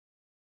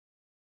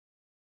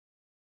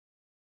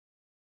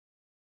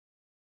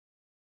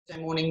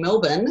Thursday morning,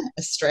 Melbourne,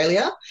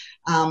 Australia,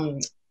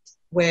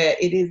 where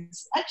it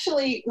is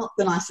actually not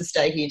the nicest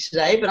day here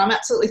today, but I'm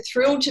absolutely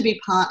thrilled to be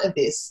part of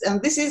this.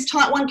 This is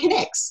Type 1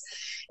 Connects.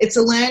 It's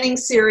a learning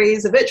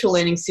series, a virtual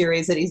learning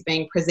series that is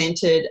being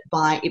presented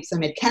by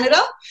Ipsomed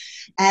Canada.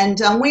 And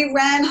we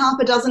ran half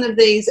a dozen of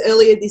these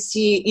earlier this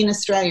year in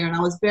Australia, and I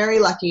was very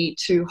lucky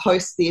to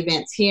host the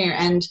events here.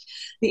 And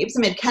the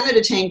Ipsomed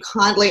Canada team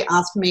kindly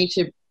asked me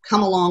to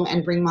come along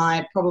and bring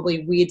my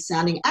probably weird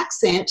sounding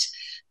accent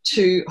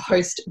to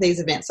host these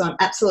events. So I'm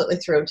absolutely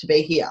thrilled to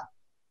be here.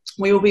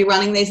 We will be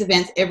running these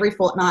events every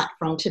fortnight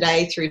from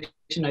today through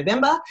to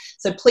November.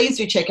 So please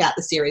do check out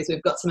the series.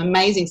 We've got some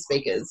amazing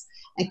speakers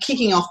and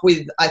kicking off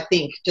with, I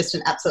think, just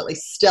an absolutely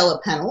stellar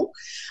panel.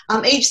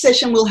 Each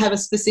session will have a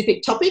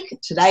specific topic.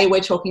 Today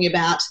we're talking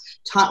about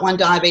type 1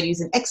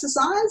 diabetes and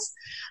exercise.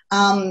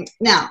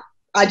 Now,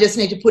 I just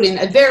need to put in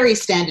a very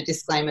standard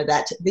disclaimer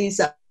that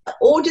these are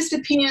all just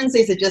opinions.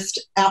 These are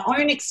just our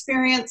own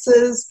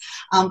experiences.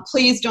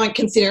 Please don't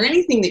consider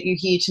anything that you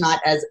hear tonight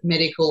as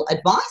medical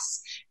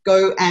advice.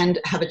 Go and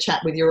have a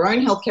chat with your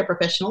own healthcare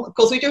professional. Of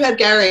course, we do have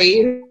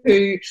Gary,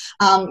 who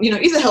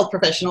is a health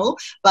professional,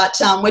 but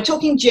we're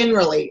talking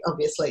generally,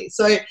 obviously.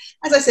 So,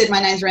 as I said,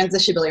 my name's Renza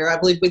Shibilia.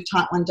 I've lived with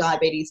type 1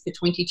 diabetes for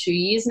 22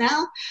 years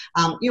now.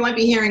 You won't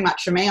be hearing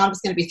much from me. I'm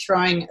just going to be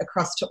throwing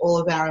across to all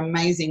of our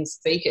amazing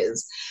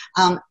speakers,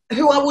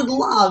 who I would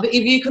love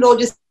if you could all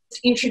just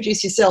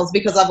introduce yourselves,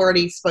 because I've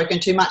already spoken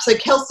too much. So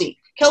Kelsey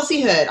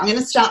Hird, I'm going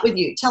to start with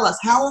you. Tell us,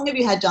 how long have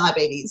you had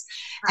diabetes?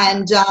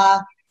 And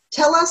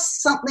tell us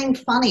something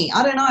funny.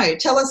 I don't know.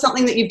 Tell us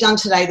something that you've done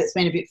today that's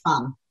been a bit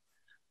fun.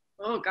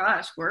 Oh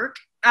gosh, work.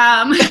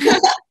 I am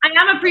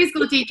a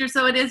preschool teacher,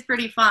 so it is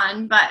pretty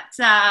fun, but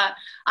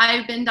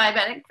I've been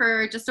diabetic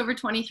for just over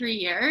 23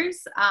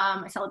 years.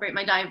 I celebrate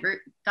my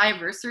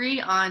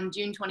diversary on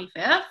June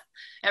 25th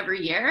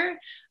every year.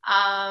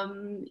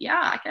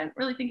 Yeah, I can't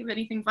really think of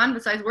anything fun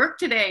besides work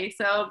today,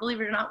 so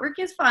believe it or not, work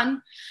is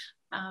fun.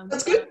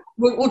 That's good.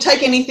 We'll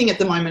take anything at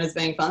the moment as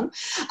being fun.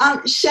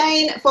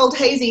 Shane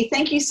Foldhazi,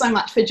 thank you so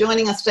much for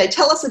joining us today.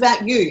 Tell us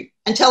about you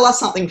and tell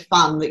us something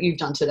fun that you've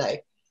done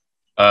today.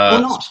 Or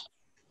not.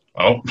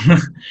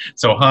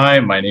 So hi,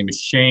 my name is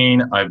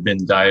Shane. I've been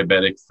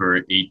diabetic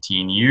for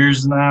 18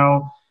 years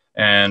now.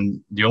 And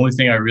the only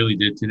thing I really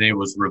did today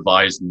was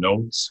revise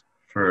notes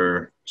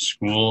for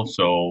school.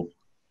 So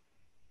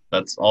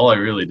that's all I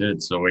really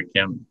did. So it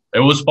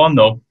was fun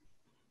though.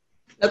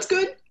 That's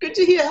good. Good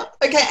to hear.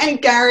 Okay,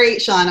 and Gary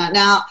Schiener.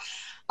 Now,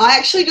 I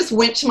actually just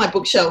went to my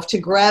bookshelf to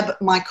grab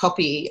my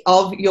copy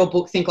of your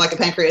book, Think Like a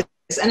Pancreas,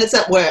 and it's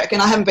at work,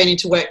 and I haven't been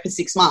into work for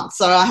 6 months,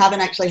 so I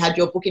haven't actually had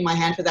your book in my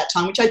hand for that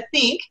time, which I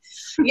think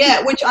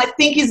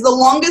is the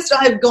longest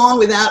I have gone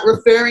without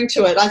referring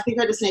to it. I think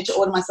I just need to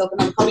order myself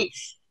another copy.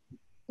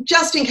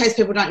 Just in case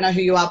people don't know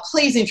who you are,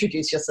 please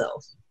introduce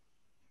yourself.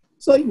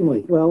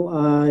 Certainly. Well,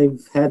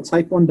 I've had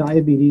type 1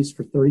 diabetes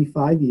for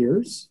 35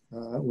 years.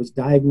 Was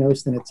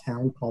diagnosed in a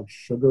town called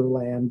Sugar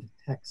Land,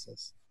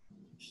 Texas,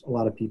 which a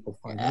lot of people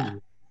find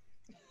out.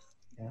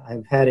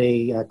 I've had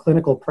a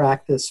clinical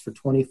practice for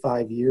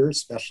 25 years,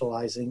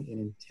 specializing in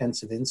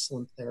intensive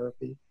insulin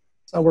therapy.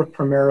 So I work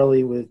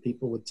primarily with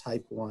people with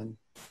type 1.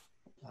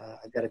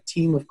 I've got a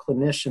team of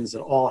clinicians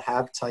that all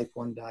have type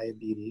 1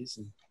 diabetes,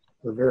 and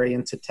we're very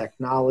into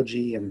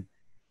technology and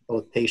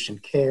both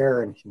patient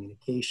care and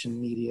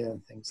communication media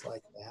and things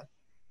like that.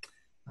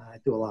 I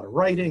do a lot of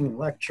writing and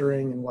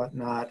lecturing and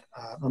whatnot.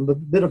 I'm a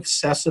bit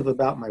obsessive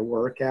about my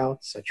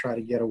workouts. I try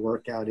to get a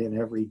workout in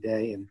every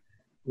day in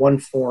one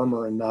form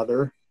or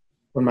another.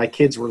 When my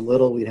kids were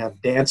little, we'd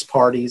have dance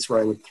parties where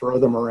I would throw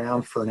them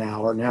around for an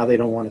hour. Now they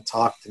don't want to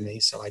talk to me,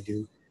 so I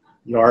do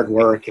yard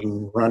work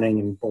and running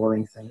and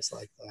boring things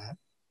like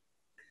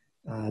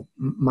that.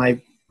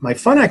 My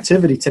fun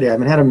activity today,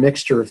 I've had a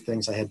mixture of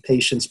things. I had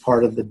patients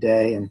part of the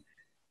day and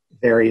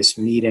various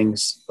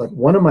meetings, but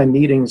one of my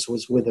meetings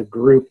was with a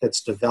group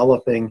that's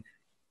developing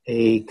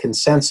a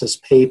consensus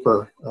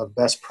paper of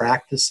best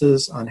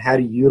practices on how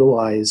to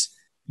utilize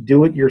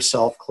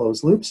do-it-yourself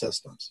closed-loop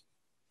systems.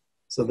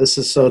 So this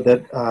is so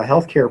that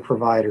healthcare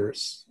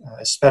providers,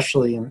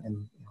 especially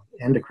in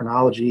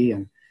endocrinology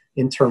and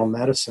internal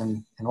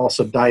medicine, and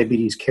also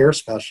diabetes care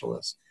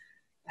specialists,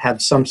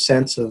 have some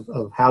sense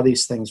of how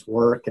these things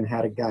work and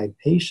how to guide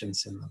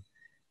patients in them.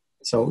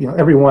 So,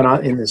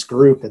 everyone in this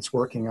group that's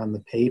working on the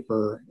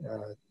paper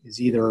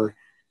is either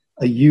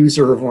a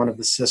user of one of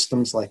the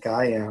systems like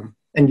I am,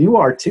 and you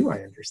are too, I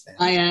understand.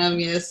 I am,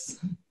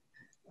 yes.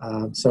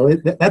 So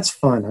that's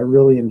fun. I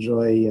really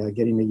enjoy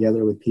getting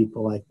together with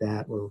people like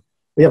that, where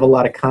we have a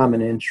lot of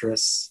common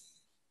interests.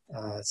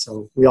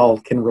 So we all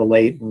can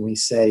relate when we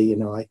say,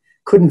 I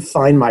couldn't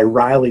find my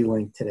Riley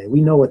link today.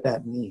 We know what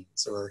that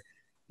means. Or,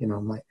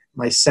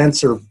 my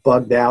sensor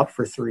bugged out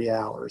for 3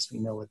 hours. We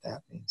know what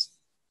that means.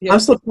 Yep. I'm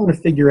still trying to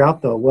figure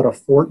out, though, what a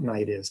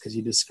fortnight is, because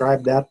you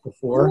described that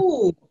before.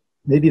 Ooh.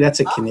 Maybe that's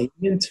a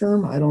Canadian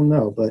term. I don't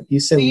know. But you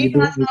said do you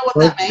guys know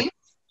what that means?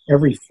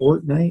 Every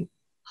fortnight?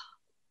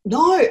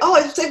 No. Oh,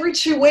 it's every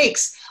 2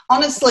 weeks.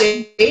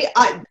 honestly,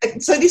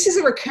 so this is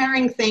a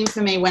recurring theme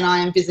for me when I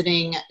am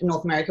visiting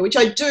North America, which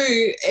I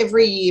do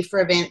every year for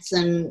events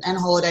and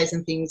holidays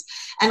and things.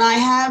 And I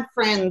have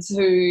friends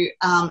who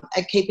are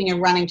keeping a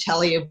running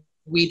tally of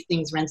weird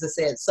things Renza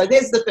says. So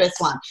there's the first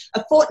one.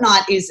 A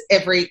fortnight is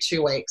every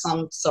 2 weeks.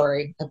 I'm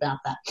sorry about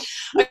that.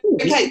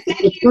 Okay,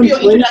 thank you for your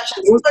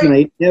introduction.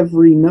 Fortnight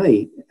every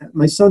night.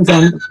 My son's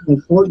on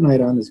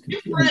Fortnite on his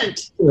computer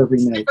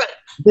every night.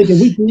 I'm thinking,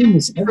 we doing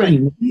this every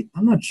night?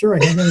 I'm not sure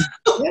I have any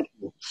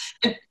schedule.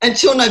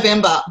 Until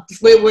November.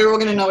 We're all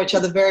going to know each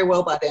other very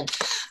well by then.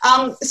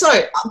 So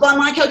by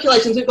my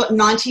calculations, we've got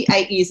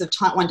 98 years of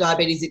type 1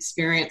 diabetes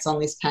experience on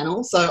this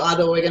panel. So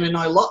either we're going to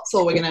know lots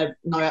or we're going to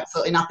know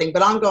absolutely nothing.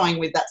 But I'm going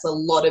with that's a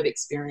lot of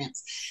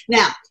experience.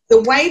 Now,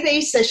 the way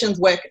these sessions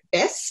work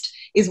best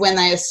is when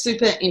they are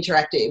super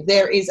interactive.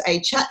 There is a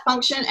chat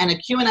function and a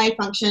Q&A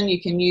function.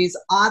 You can use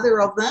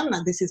either of them,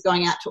 and this is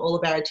going out to all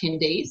of our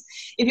attendees.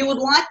 If you would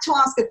like to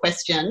ask a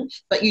question,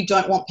 but you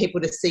don't want people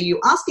to see you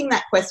asking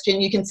that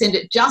question, you can send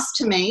it just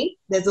to me.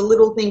 There's a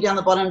little thing down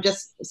the bottom,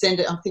 just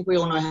send it. I think we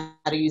all know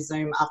how to use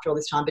Zoom after all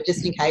this time, but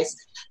just in case,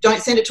 don't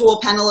send it to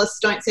all panelists,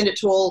 don't send it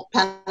to all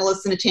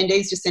panelists and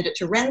attendees, just send it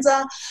to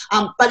Renza.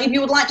 But if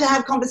you would like to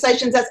have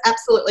conversations, that's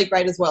absolutely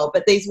great as well.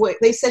 But these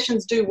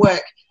sessions do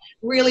work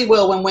really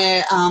well when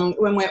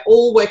we're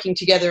all working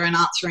together and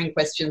answering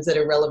questions that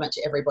are relevant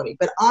to everybody.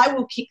 But I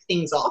will kick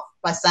things off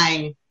by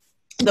saying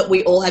that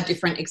we all have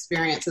different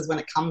experiences when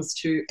it comes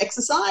to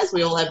exercise.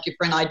 We all have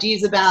different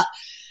ideas about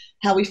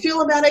how we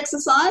feel about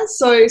exercise.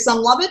 So some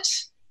love it,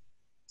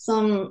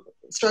 some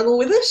struggle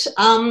with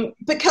it.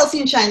 But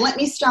Kelsey and Shane, let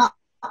me start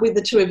with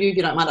the two of you, if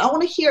you don't mind. I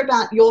want to hear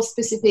about your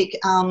specific,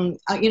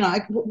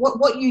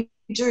 what you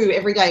do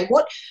every day.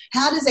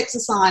 How does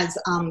exercise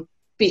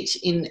fit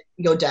in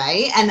your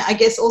day? And I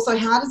guess also,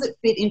 how does it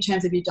fit in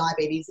terms of your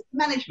diabetes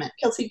management?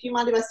 Kelsey, do you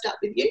mind if I start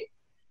with you?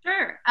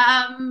 Sure.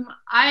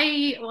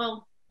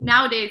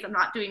 Nowadays I'm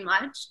not doing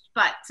much,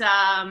 but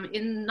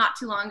in not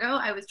too long ago,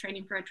 I was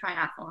training for a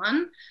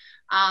triathlon.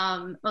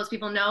 Most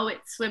people know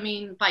it's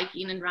swimming,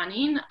 biking, and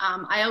running.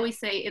 I always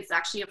say it's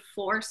actually a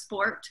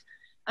 4-sport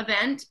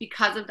event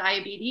because of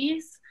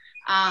diabetes.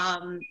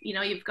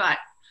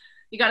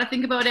 You got to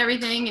think about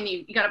everything, and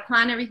you got to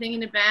plan everything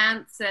in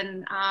advance,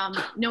 and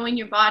knowing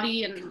your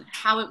body and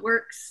how it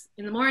works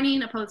in the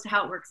morning opposed to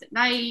how it works at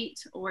night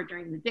or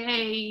during the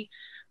day.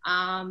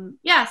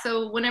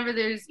 So whenever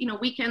there's,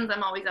 weekends,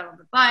 I'm always out on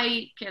the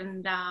bike,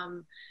 and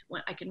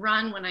when I can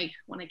run when I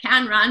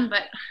can run,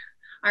 but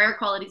our air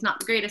quality is not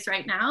the greatest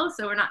right now,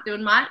 so we're not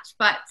doing much.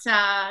 But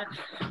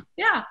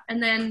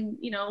and then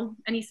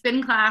any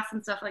spin class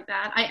and stuff like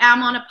that. I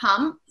am on a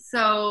pump,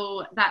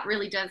 so that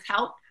really does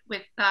help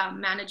with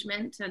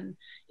management and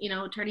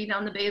turning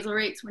down the basal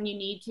rates when you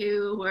need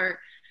to, or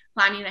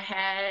planning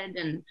ahead,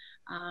 and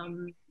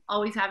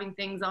always having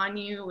things on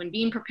you and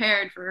being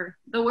prepared for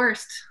the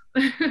worst.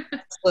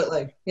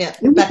 Absolutely. Yeah.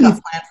 Backup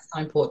plans is so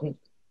important.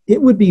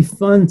 It would be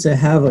fun to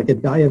have like a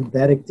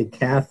diabetic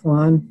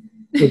decathlon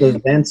with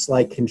events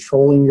like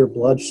controlling your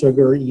blood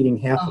sugar, eating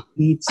half a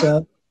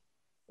pizza,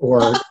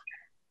 or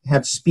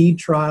have speed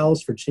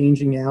trials for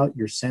changing out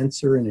your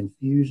sensor and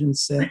infusion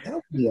set. That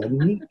would be a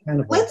neat kind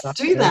of. Let's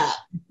do that.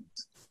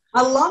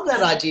 I love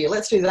that idea.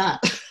 Let's do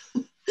that.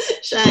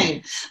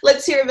 Shane,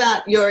 let's hear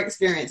about your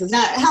experiences.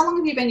 Now, how long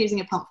have you been using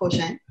a pump for,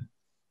 Shane?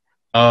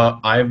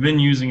 I've been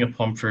using a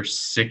pump for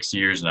 6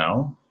 years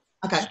now.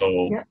 Okay.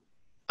 So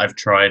I've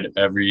tried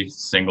every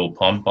single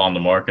pump on the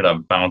market.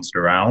 I've bounced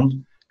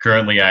around.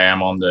 Currently, I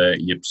am on the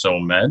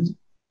Ypso Med,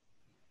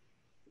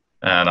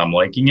 and I'm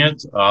liking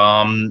it.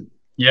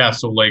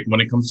 So like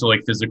when it comes to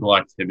like physical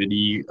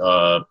activity,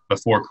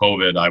 before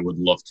COVID, I would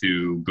love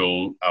to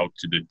go out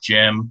to the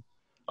gym.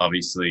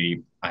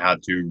 Obviously, I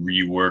had to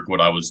rework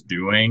what I was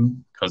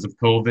doing because of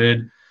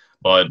COVID.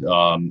 But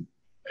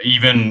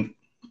even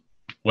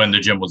when the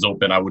gym was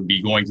open, I would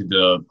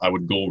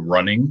go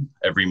running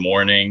every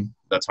morning.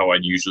 That's how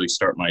I'd usually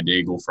start my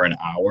day, go for an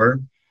hour.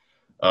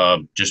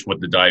 Just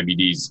with the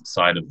diabetes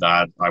side of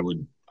that, I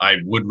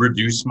would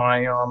reduce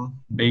my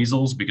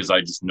basals because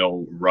I just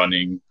know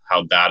running,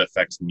 how that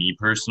affects me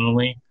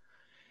personally.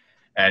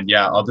 And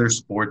other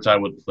sports I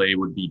would play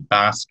would be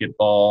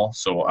basketball.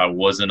 So I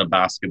was in a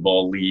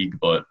basketball league,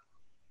 but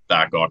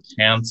that got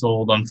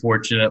canceled,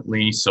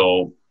 unfortunately.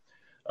 So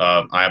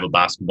I have a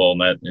basketball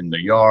net in the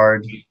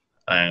yard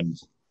and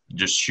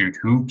just shoot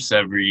hoops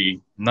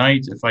every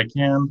night if I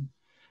can.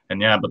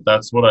 And but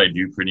that's what I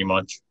do pretty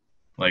much,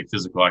 like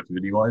physical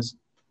activity wise.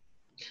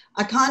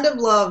 I kind of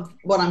love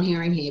what I'm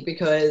hearing here,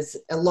 because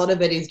a lot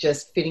of it is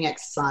just fitting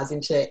exercise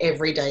into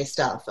everyday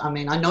stuff. I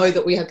mean, I know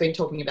that we have been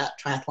talking about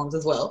triathlons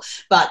as well,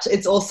 but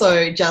it's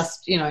also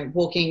just,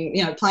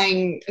 walking,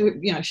 playing,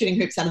 shooting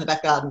hoops out in the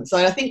back garden. So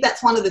I think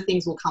that's one of the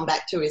things we'll come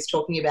back to, is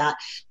talking about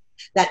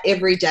that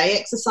everyday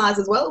exercise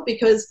as well?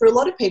 Because for a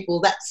lot of people,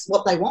 that's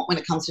what they want when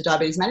it comes to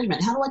diabetes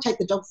management. How do I take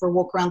the dog for a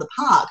walk around the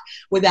park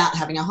without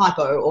having a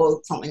hypo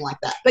or something like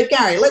that? But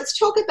Gary, let's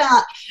talk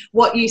about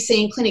what you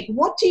see in clinic.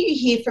 What do you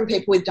hear from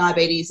people with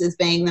diabetes as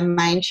being the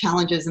main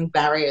challenges and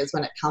barriers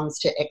when it comes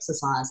to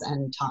exercise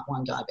and type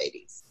 1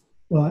 diabetes?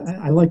 Well,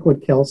 I like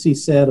what Kelsey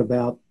said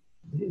about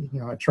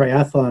a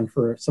triathlon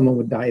for someone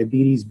with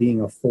diabetes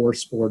being a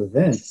 4-sport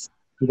event.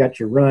 You got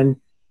your run,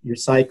 your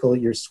cycle,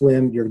 your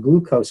swim, your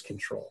glucose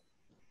control.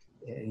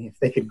 And if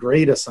they could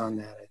grade us on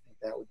that, I think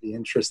that would be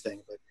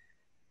interesting. But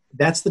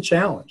that's the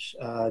challenge.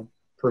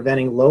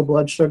 Preventing low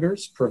blood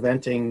sugars,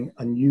 preventing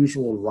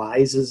unusual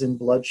rises in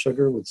blood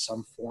sugar with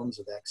some forms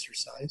of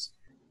exercise.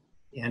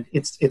 And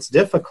it's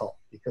difficult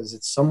because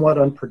it's somewhat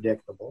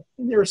unpredictable.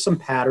 And there are some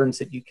patterns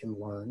that you can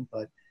learn,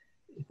 but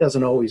it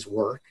doesn't always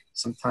work.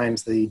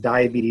 Sometimes the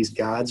diabetes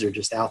gods are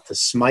just out to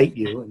smite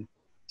you and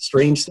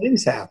strange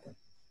things happen.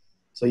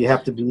 So you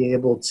have to be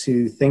able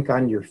to think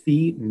on your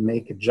feet and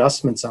make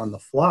adjustments on the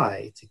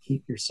fly to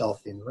keep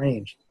yourself in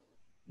range.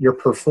 Your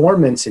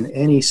performance in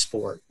any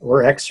sport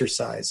or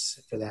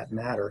exercise, for that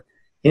matter,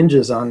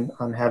 hinges on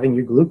having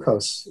your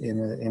glucose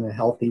in a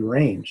healthy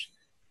range.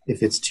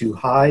 If it's too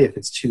high, if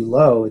it's too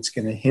low, it's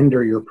going to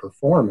hinder your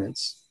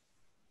performance,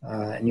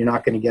 and you're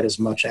not going to get as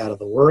much out of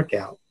the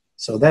workout.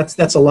 So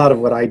that's a lot of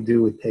what I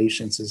do with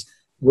patients, is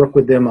work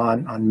with them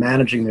on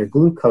managing their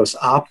glucose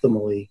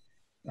optimally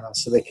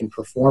so they can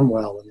perform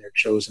well in their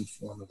chosen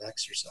form of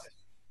exercise.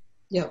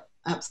 Yep,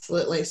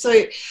 absolutely.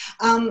 So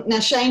now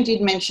Shane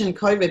did mention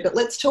COVID, but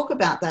let's talk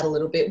about that a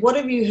little bit. What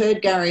have you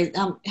heard, Gary?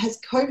 Has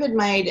COVID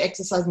made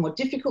exercise more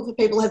difficult for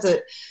people? Has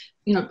it,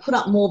 put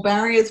up more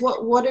barriers?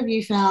 What have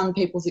you found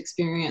people's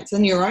experience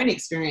and your own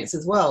experience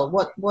as well?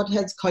 What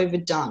has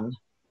COVID done?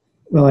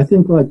 Well, I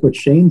think like what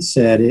Shane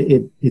said,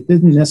 it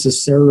didn't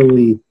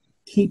necessarily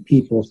keep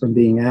people from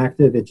being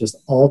active. It just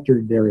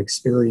altered their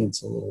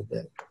experience a little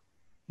bit.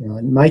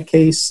 In my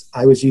case,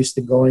 I was used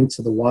to going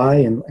to the Y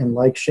and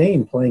like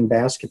Shane, playing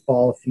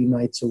basketball a few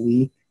nights a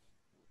week,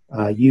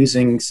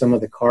 using some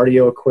of the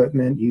cardio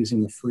equipment,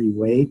 using the free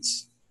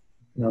weights.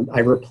 I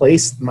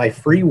replaced my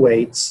free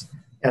weights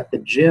at the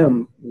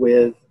gym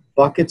with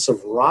buckets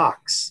of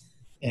rocks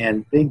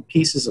and big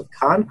pieces of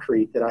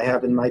concrete that I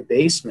have in my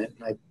basement.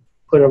 And I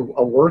put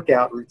a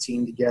workout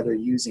routine together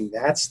using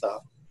that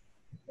stuff.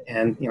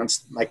 And,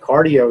 my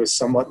cardio is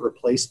somewhat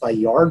replaced by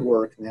yard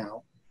work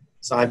now.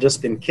 So I've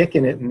just been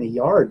kicking it in the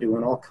yard,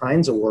 doing all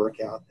kinds of work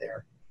out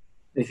there.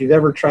 If you've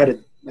ever tried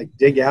to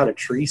dig out a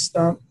tree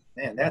stump,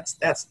 man,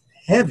 that's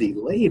heavy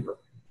labor.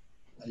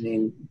 I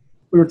mean,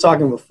 we were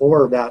talking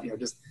before about,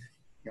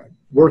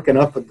 working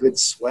up a good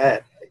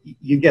sweat.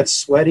 You get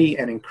sweaty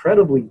and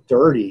incredibly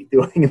dirty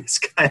doing this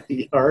kind of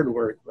yard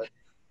work, but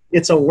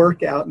it's a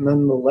workout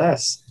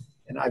nonetheless.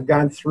 And I've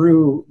gone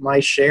through my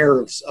share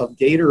of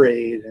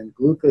Gatorade and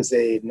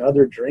Glucosade and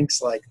other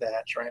drinks like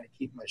that, trying to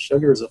keep my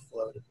sugars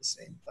afloat at the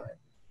same time.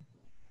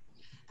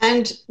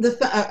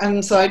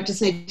 And so I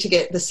just need to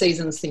get the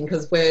seasons thing,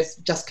 because we're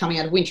just coming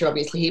out of winter,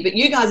 obviously, here. But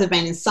you guys have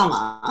been in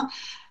summer.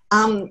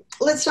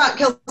 Let's start,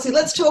 Kelsey.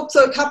 Let's talk.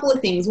 So a couple of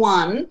things.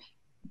 One,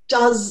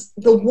 does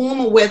the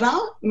warmer weather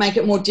make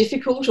it more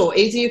difficult or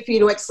easier for you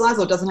to exercise,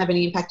 or doesn't have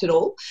any impact at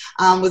all,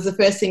 was the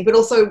first thing. But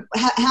also,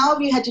 how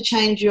have you had to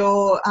change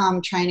your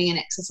training and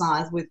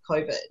exercise with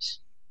COVID?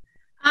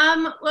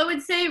 Well, I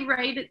would say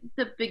right at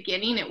the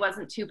beginning, it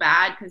wasn't too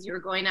bad because you were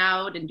going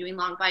out and doing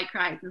long bike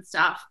rides and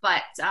stuff.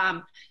 But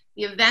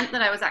the event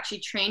that I was actually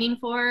training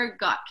for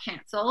got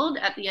canceled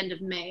at the end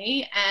of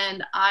May,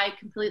 and I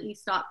completely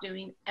stopped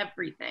doing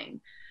everything.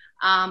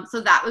 So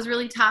that was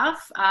really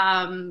tough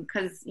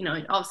because,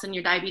 all of a sudden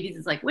your diabetes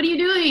is like, what are you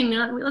doing?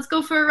 Let's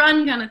go for a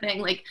run kind of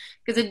thing,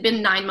 because it'd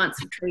been 9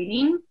 months of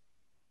training.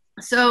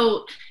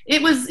 So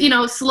it was,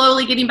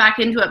 slowly getting back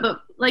into it. But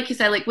like you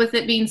said, with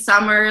it being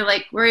summer,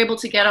 we're able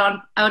to get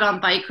out on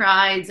bike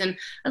rides. And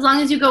as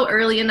long as you go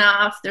early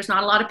enough, there's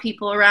not a lot of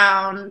people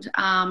around,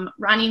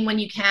 running when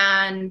you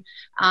can.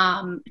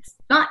 It's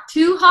not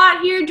too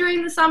hot here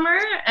during the summer.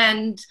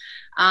 And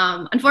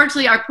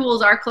unfortunately, our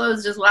pools are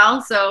closed as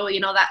well. So,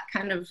 that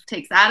kind of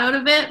takes that out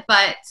of it.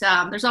 But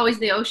there's always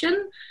the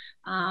ocean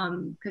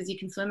because you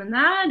can swim in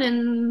that.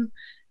 And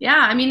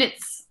yeah, I mean,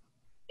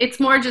 it's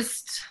more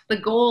just the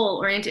goal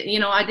oriented.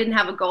 I didn't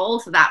have a goal,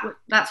 so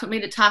that's what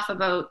made it tough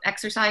about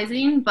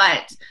exercising.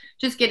 But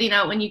just getting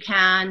out when you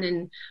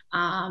can,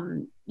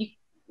 and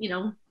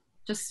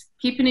just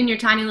keeping in your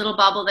tiny little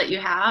bubble that you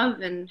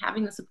have, and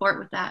having the support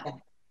with that.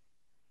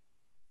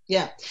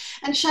 Yeah.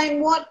 And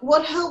Shane,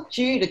 what helped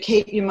you to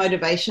keep your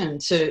motivation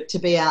to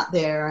be out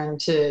there and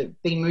to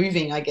be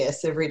moving, I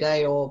guess, every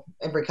day or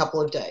every couple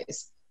of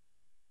days?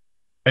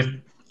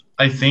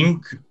 I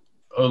think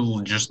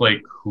just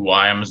who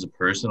I am as a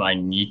person, I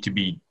need to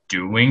be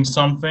doing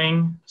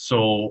something.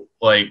 So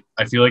I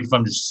feel like if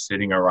I'm just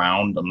sitting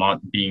around, I'm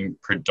not being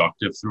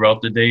productive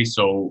throughout the day.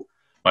 So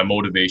my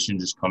motivation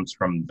just comes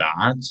from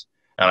that.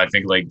 And I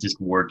think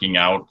just working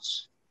out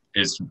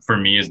is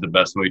the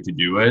best way to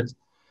do it,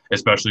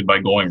 especially by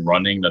going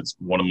running. That's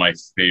one of my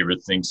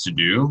favorite things to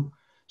do.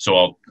 So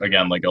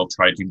I'll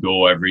try to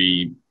go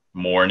every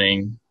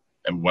morning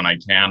and when I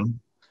can,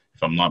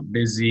 if I'm not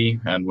busy.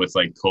 And with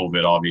like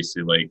COVID,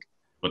 obviously, like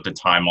with the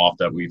time off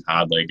that we've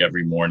had, like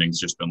every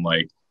morning's just been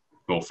like,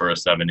 go for a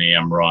 7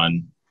 a.m.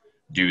 run,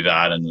 do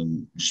that. And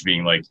then just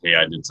being like, hey,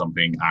 I did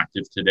something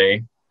active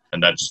today.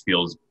 And that just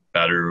feels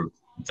better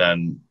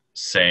than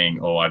saying,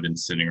 oh, I've been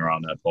sitting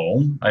around at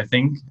home, I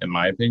think, in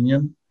my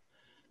opinion.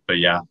 But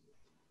yeah.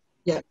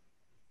 Yeah.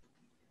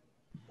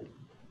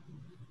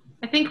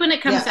 I think when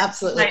it comes to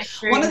absolutely.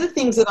 One of the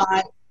things that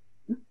I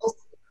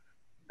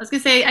was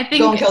going to say, I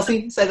think go on,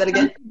 Kelsey, say that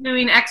again.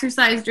 Doing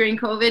exercise during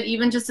COVID,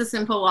 even just a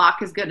simple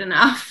walk is good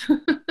enough.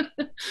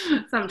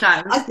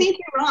 Sometimes. I think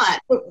you're right.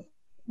 But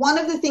one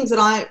of the things that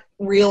I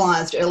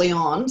realized early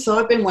on, so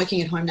I've been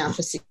working at home now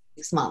for 6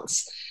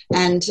 months,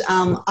 and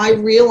I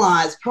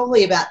realized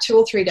probably about 2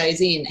 or 3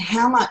 days in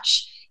how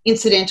much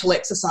incidental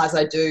exercise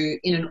I do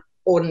in an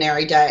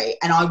ordinary day,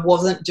 and I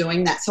wasn't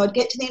doing that. So I'd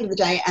get to the end of the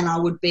day and I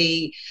would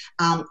be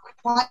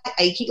quite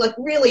achy, like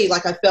really,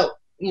 like I felt,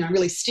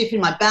 really stiff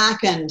in my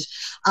back. And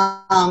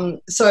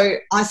so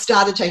I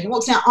started taking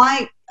walks. Now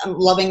I am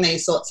loving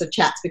these sorts of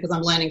chats because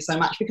I'm learning so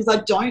much, because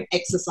I don't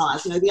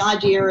exercise. The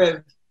idea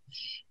of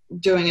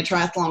doing a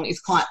triathlon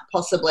is quite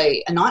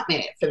possibly a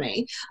nightmare for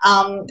me.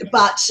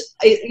 But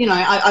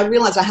I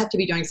realized I had to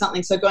be doing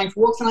something. So going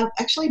for walks, and I've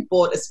actually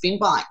bought a spin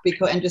bike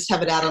and just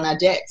have it out on our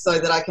deck so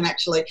that I can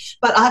actually,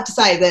 but I have to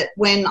say that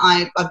when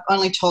I've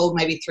only told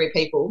maybe 3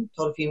 people,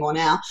 told a few more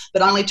now,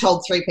 but only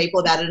told 3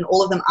 people about it, and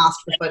all of them asked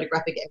for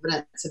photographic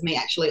evidence of me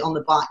actually on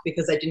the bike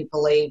because they didn't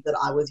believe that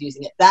I was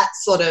using it.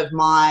 That's sort of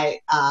my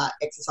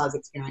exercise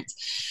experience.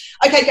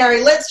 Okay,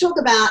 Gary, let's talk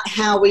about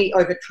how we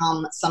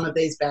overcome some of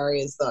these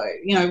barriers though.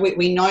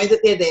 We know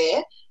that they're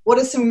there. What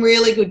are some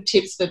really good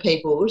tips for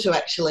people to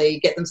actually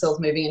get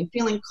themselves moving and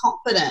feeling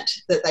confident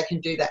that they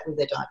can do that with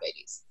their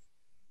diabetes?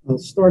 Well,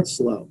 start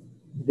slow.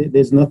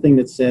 There's nothing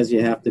that says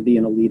you have to be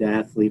an elite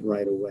athlete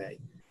right away.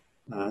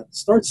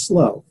 Start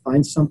slow.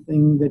 Find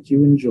something that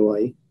you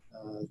enjoy.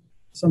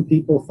 Some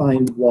people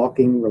find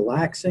walking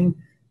relaxing.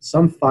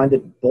 Some find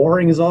it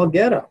boring as all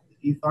get up.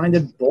 If you find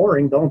it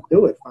boring, don't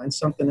do it. Find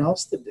something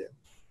else to do.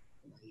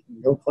 You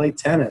can go play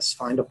tennis.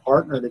 Find a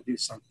partner to do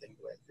something with.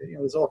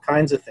 There's all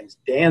kinds of things.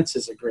 Dance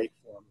is a great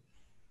form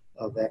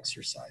of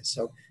exercise.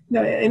 So,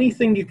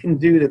 anything you can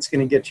do that's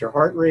going to get your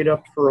heart rate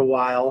up for a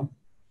while,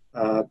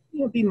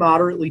 be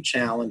moderately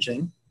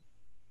challenging,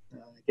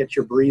 get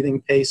your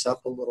breathing pace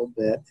up a little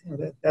bit.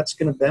 That's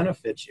going to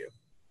benefit you.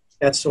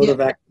 That sort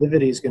of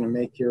activity is going to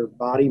make your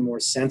body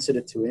more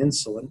sensitive to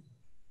insulin,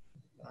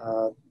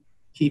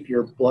 keep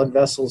your blood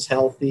vessels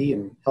healthy,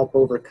 and help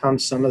overcome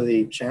some of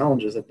the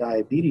challenges that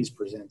diabetes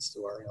presents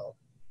to our health.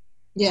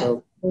 Yeah.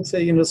 So I'd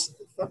say,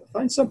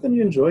 find something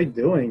you enjoy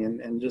doing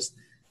and just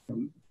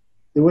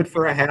do it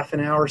for a half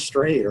an hour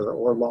straight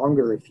or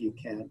longer if you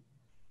can.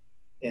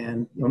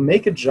 And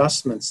make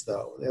adjustments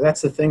though.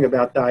 That's the thing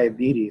about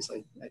diabetes.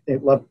 I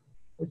think love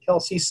what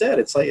Kelsey said.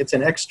 It's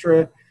an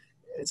extra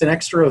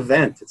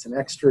event. It's an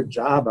extra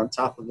job on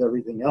top of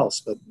everything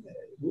else. But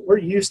we're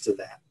used to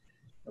that.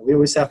 We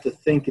always have to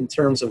think in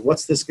terms of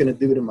what's this going to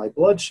do to my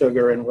blood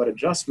sugar and what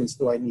adjustments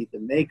do I need to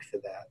make for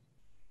that.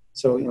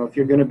 So, if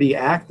you're going to be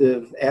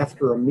active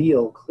after a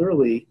meal,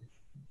 clearly,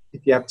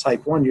 if you have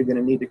type 1, you're going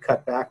to need to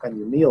cut back on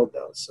your meal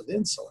dose of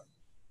insulin.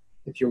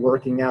 If you're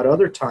working out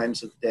other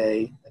times of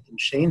day, like in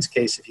Shane's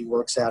case, if he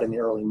works out in the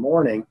early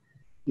morning,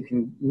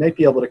 you might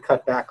be able to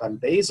cut back on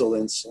basal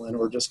insulin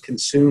or just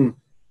consume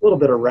a little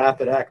bit of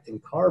rapid-acting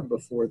carb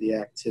before the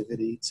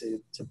activity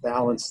to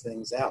balance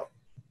things out.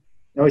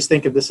 I always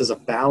think of this as a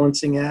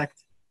balancing act.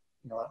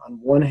 On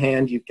one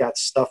hand, you've got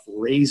stuff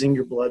raising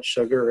your blood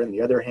sugar, and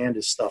the other hand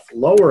is stuff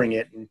lowering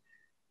it, and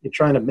you're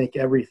trying to make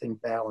everything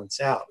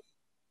balance out.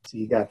 So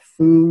you got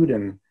food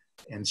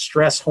and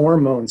stress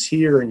hormones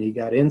here, and you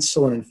got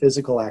insulin and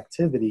physical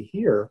activity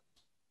here.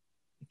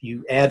 If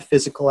you add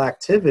physical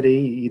activity,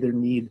 you either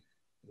need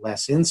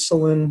less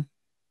insulin,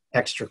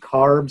 extra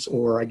carbs,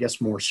 or I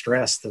guess more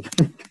stress to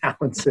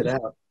balance it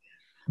out.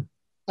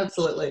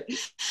 Absolutely.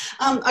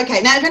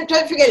 Okay, now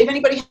don't forget, if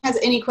anybody has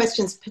any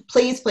questions,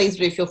 please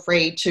do feel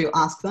free to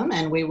ask them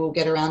and we will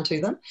get around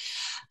to them.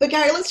 But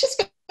Gary, let's just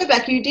go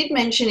back. You did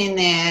mention in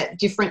there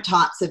different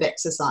types of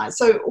exercise.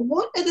 So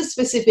what are the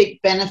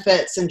specific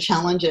benefits and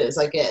challenges,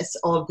 I guess,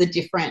 of the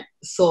different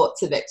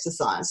sorts of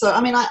exercise? So,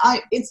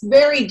 it's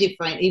very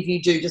different if you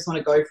do just want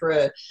to go for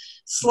a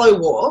slow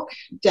walk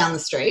down the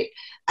street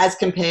as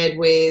compared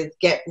with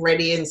get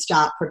ready and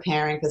start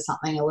preparing for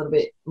something a little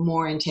bit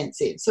more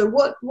intensive. So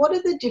what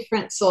are the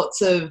different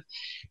sorts of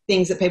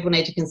things that people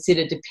need to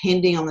consider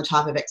depending on the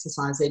type of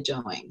exercise they're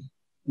doing?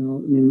 The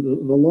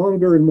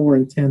longer and more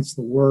intense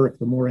the work,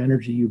 the more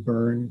energy you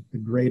burn, the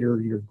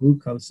greater your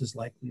glucose is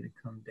likely to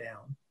come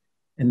down,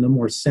 and the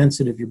more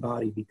sensitive your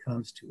body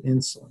becomes to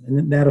insulin.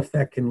 And that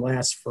effect can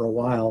last for a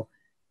while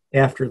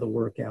after the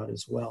workout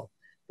as well.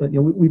 But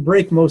we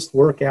break most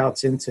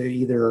workouts into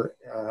either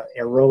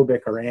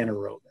aerobic or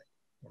anaerobic,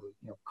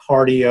 or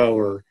cardio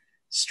or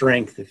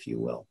strength, if you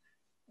will.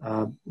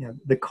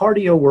 The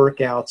cardio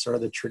workouts are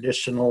the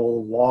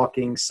traditional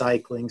walking,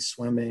 cycling,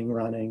 swimming,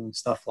 running,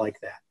 stuff like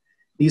that.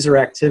 These are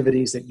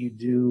activities that you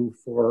do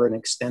for an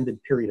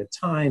extended period of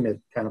time at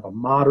kind of a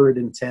moderate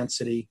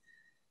intensity.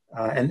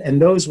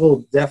 And those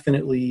will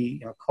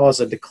definitely cause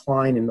a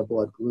decline in the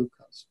blood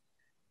glucose.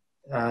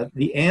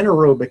 The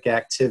anaerobic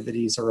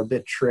activities are a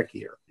bit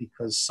trickier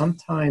because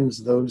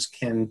sometimes those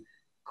can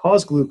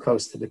cause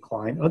glucose to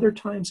decline. Other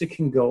times it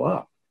can go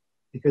up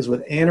because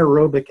with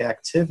anaerobic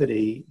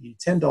activity, you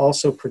tend to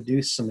also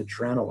produce some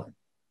adrenaline.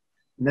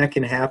 And that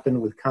can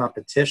happen with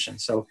competition.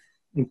 So,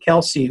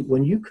 Kelsey,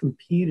 when you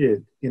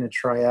competed in a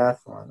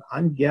triathlon,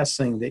 I'm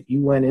guessing that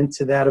you went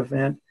into that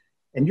event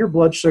and your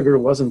blood sugar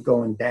wasn't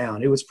going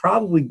down. It was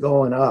probably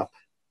going up.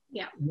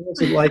 Yeah. What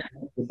was it like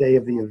the day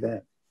of the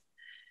event?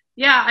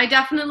 Yeah,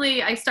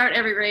 I start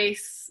every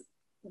race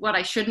what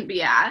I shouldn't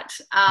be at.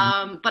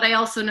 But I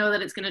also know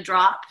that it's going to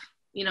drop,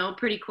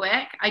 pretty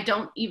quick. I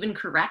don't even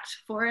correct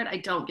for it. I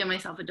don't give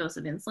myself a dose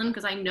of insulin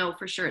because I know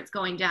for sure it's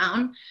going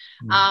down.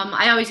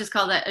 I always just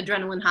call that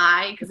adrenaline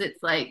high because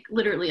it's like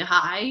literally a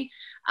high.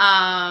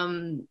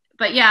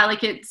 But yeah,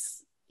 like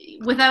it's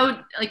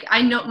without, like,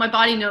 I know my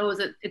body knows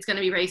that it's going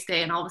to be race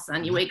day, and all of a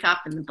sudden you wake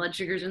up and the blood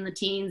sugar's in the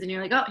teens and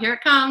you're like, oh, here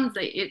it comes.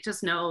 It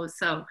just knows.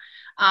 So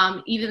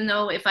even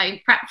though if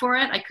I prep for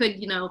it, I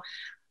could,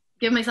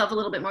 give myself a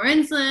little bit more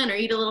insulin or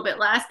eat a little bit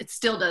less, it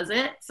still does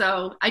it.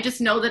 So I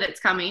just know that it's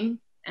coming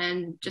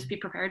and just be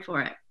prepared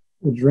for it.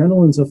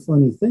 Adrenaline's a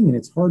funny thing, and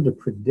it's hard to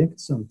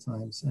predict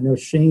sometimes. I know,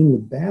 Shane,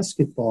 with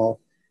basketball,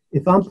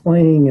 if I'm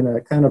playing in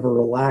a kind of a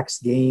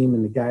relaxed game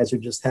and the guys are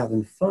just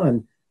having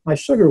fun, my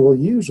sugar will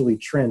usually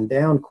trend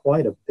down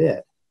quite a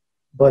bit.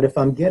 But if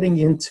I'm getting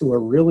into a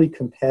really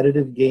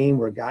competitive game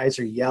where guys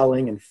are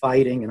yelling and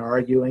fighting and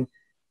arguing,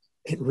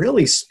 it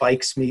really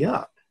spikes me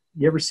up.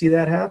 You ever see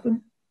that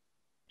happen?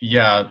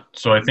 Yeah,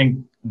 so I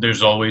think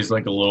there's always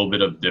like a little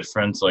bit of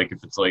difference. Like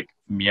if it's like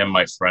me and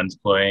my friends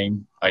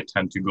playing, I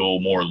tend to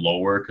go more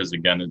lower because,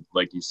 again,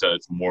 like you said,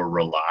 it's more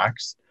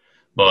relaxed.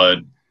 But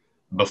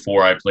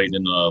before I played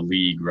in a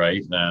league,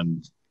 right,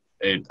 and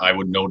I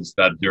would notice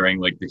that during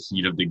like the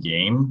heat of the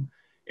game,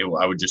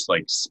 I would just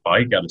like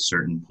spike at a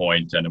certain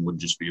point, and it would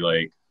just be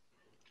like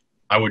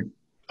I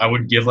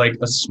would give like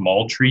a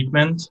small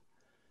treatment,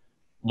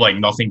 like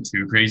nothing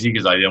too crazy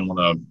because I didn't want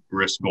to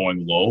risk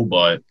going low,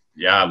 but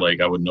yeah,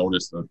 like I would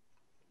notice that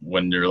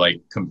when they're like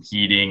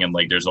competing and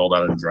like there's all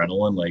that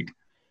adrenaline, like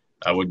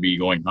I would be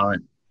going high.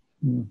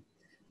 Yeah.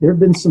 There have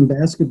been some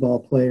basketball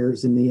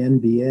players in the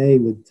NBA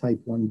with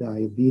type 1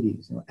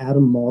 diabetes.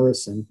 Adam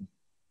Morrison,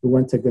 who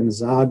went to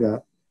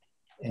Gonzaga,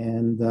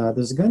 and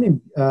there's a guy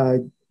named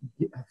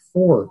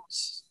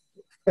Forbes.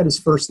 I forgot his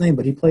first name,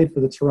 but he played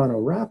for the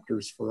Toronto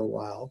Raptors for a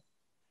while.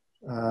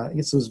 I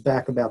guess it was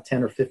back about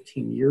 10 or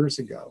 15 years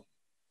ago.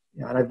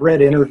 And I've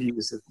read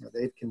interviews that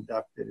they've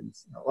conducted and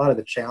a lot of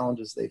the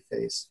challenges they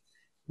face.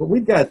 But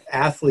we've got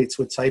athletes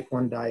with type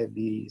 1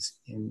 diabetes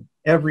in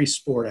every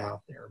sport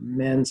out there,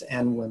 men's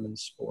and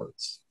women's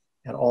sports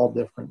at all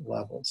different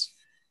levels.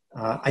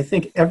 I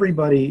think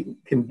everybody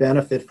can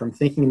benefit from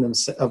thinking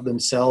of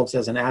themselves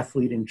as an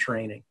athlete in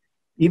training.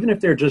 Even if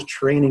they're just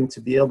training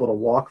to be able to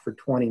walk for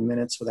 20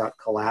 minutes without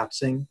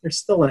collapsing, they're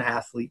still an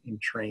athlete in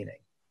training.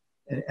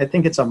 And I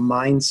think it's a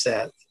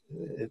mindset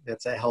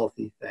that's a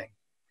healthy thing.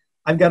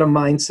 I've got a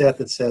mindset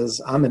that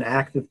says I'm an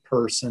active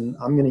person.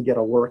 I'm going to get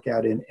a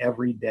workout in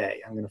every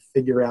day. I'm going to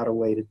figure out a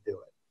way to do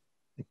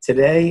it.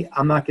 Today,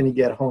 I'm not going to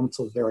get home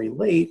till very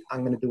late. I'm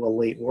going to do a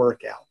late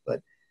workout.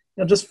 But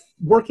just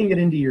working it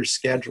into your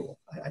schedule.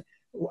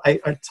 I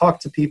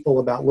talk to people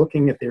about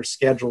looking at their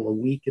schedule a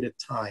week at a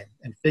time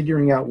and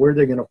figuring out where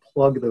they're going to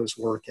plug those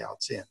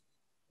workouts in.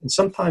 And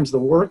sometimes the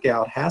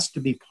workout has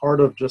to be part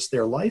of just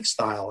their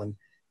lifestyle and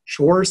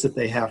chores that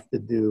they have to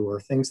do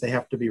or things they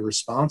have to be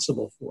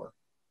responsible for.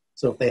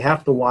 So if they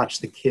have to watch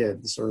the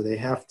kids or they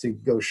have to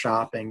go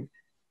shopping,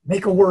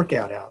 make a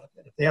workout out of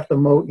it. If they have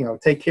to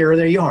take care of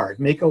their yard,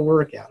 make a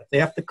workout. If they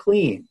have to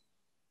clean,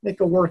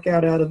 make a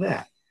workout out of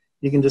that.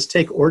 You can just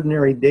take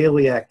ordinary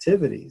daily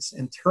activities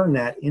and turn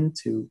that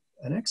into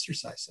an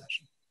exercise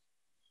session.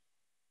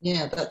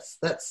 Yeah,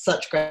 that's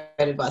such great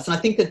advice. And I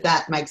think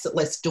that makes it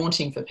less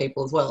daunting for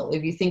people as well.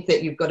 If you think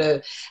that you've got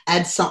to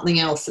add something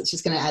else that's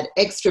just going to add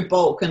extra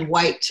bulk and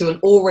weight to an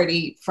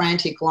already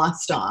frantic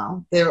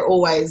lifestyle,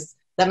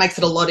 that makes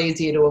it a lot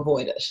easier to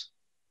avoid it.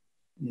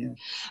 Yeah.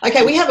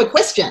 Okay, we have a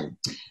question.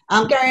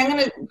 Gary, I'm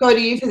going to go to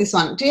you for this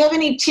one. Do you have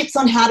any tips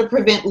on how to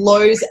prevent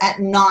lows at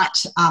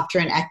night after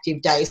an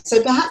active day?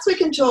 So perhaps we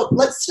can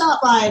let's start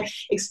by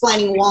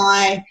explaining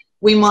why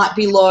we might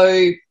be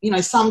low,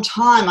 some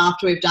time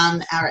after we've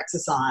done our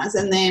exercise,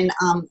 and then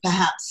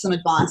perhaps some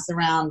advice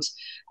around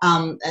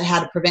how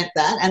to prevent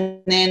that.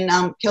 And then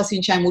Kelsey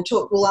and Shane,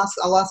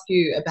 I'll ask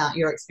you about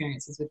your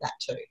experiences with that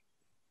too.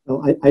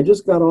 Well, I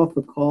just got off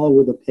a call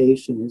with a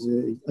patient who's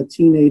a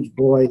teenage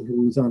boy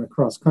who's on a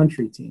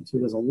cross-country team, so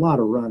he does a lot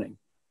of running.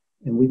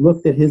 And we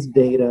looked at his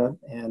data,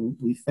 and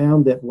we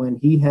found that when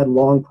he had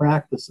long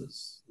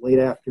practices, late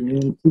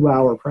afternoon,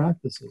 2-hour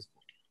practices,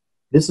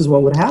 this is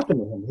what would happen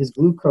to him. His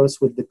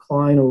glucose would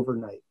decline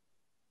overnight.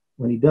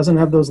 When he doesn't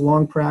have those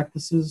long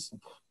practices,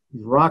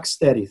 he's rock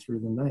steady through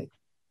the night.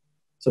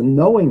 So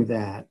knowing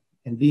that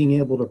and being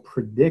able to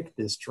predict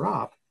this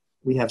drop,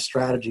 we have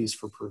strategies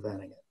for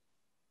preventing it.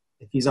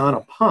 If he's on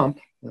a pump,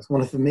 that's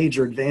one of the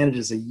major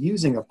advantages of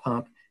using a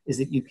pump, is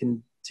that you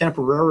can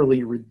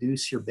temporarily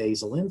reduce your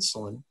basal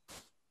insulin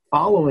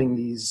following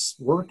these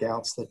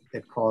workouts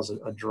that cause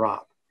a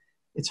drop.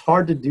 It's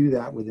hard to do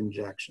that with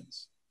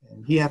injections.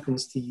 And he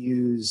happens to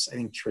use, I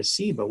think,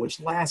 Traceba, which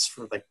lasts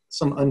for like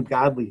some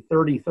ungodly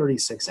 30,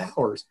 36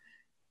 hours.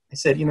 I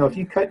said, you know, if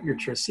you cut your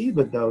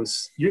Traceba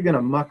dose, you're going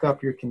to muck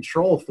up your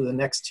control for the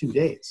next 2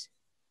 days.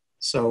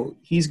 So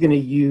he's going to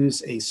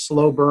use a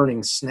slow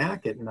burning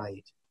snack at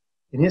night.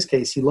 In his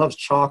case, he loves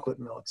chocolate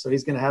milk. So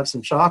he's going to have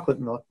some chocolate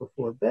milk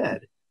before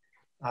bed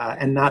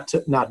and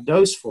not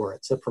dose for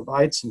it, to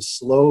provide some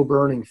slow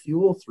burning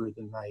fuel through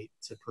the night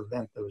to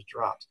prevent those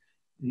drops.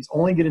 He's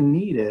only going to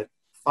need it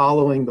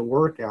following the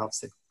workouts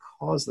that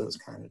cause those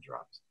kind of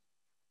drops.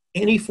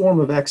 Any form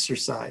of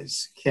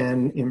exercise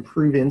can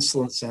improve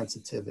insulin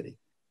sensitivity,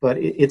 but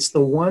it's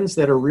the ones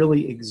that are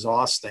really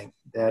exhausting,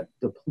 that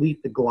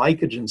deplete the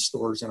glycogen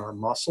stores in our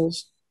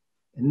muscles.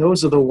 And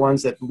those are the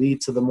ones that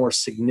lead to the more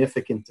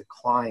significant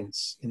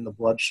declines in the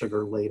blood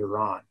sugar later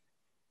on.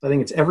 So I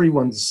think it's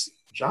everyone's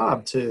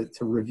job to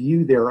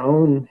review their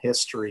own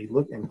history,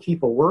 look and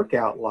keep a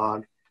workout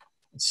log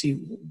and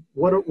see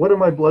what do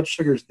my blood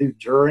sugars do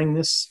during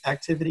this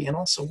activity, and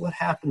also what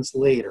happens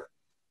later.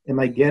 Am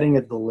I getting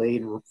a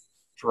delayed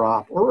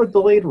drop or a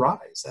delayed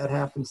rise? That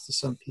happens to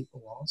some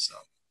people also.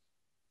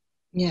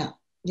 Yeah,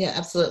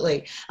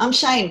 absolutely.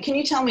 Shane, can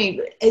you tell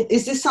me,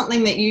 is this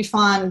something that you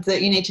find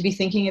that you need to be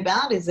thinking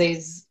about? Is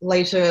these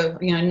later,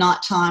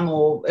 nighttime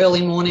or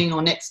early morning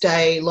or next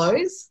day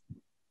lows?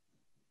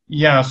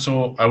 Yeah,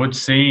 so I would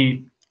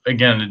say,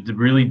 again, it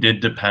really did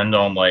depend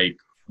on like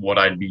what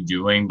I'd be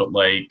doing, but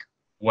like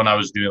when I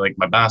was doing like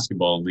my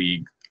basketball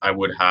league, I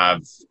would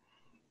have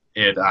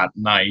it at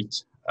night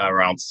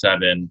around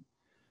 7,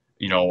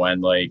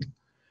 and like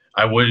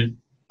I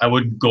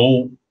would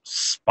go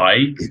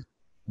spike,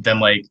 then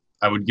like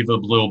I would give a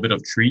little bit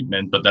of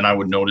treatment, but then I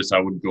would notice I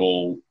would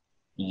go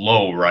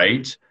low,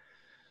 right?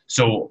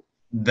 So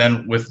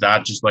then with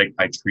that, just like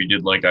I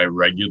treated like I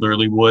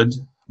regularly would.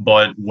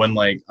 But when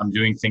like I'm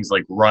doing things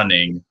like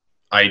running,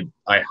 I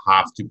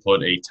have to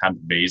put a temp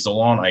basal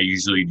on. I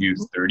usually do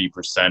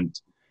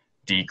 30%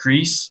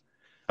 decrease.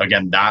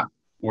 Again, that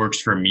works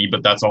for me,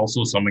 but that's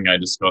also something I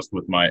discussed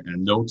with my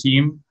endo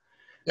team.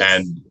 Yes.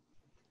 And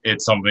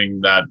it's something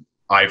that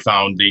I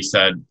found they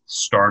said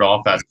start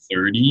off at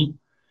 30,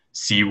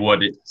 see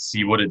what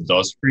it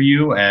does for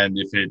you, and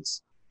if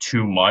it's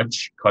too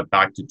much, cut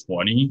back to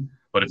 20.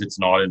 But if it's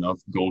not enough,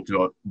 go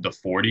to the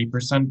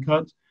 40%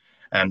 cut.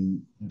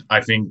 And I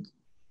think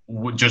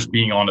just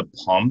being on a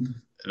pump,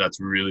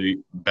 that's really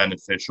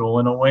beneficial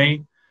in a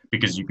way,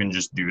 because you can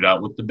just do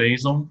that with the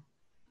basal.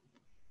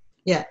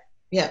 Yeah.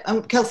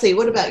 Kelsey,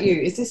 what about you?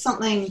 Is this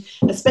something,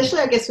 especially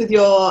I guess with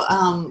your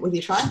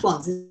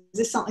triathlons, is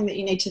this something that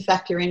you need to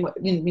factor in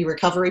your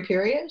recovery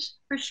period?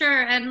 For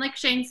sure. And like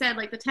Shane said,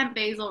 like the temp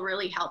basal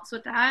really helps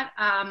with that.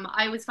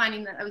 I was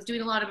finding that I was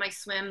doing a lot of my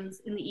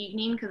swims in the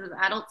evening because of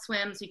adult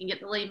swims, so you can get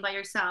the lane by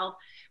yourself,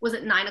 was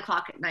at 9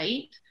 o'clock at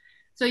night.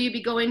 So you'd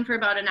be going for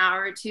about an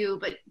hour or two,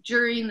 but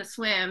during the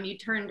swim, you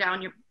turn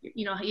down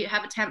you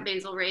have a temp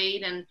basal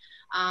rate, and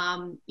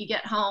you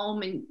get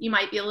home and you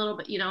might be a little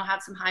bit,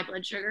 have some high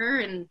blood sugar.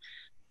 And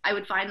I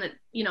would find that,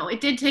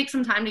 it did take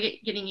some time to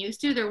getting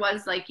used to. There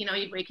was like,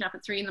 you'd waking up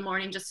at 3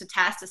 a.m. just to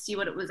test to see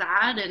what it was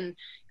at. And,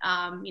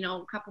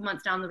 a couple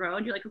months down the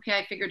road, you're like, okay,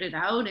 I figured it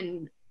out,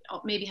 and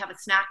I'll maybe have a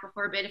snack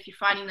before bed if you're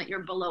finding that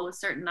you're below a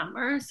certain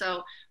number.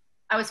 So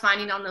I was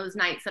finding on those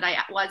nights that I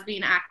was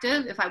being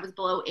active, if I was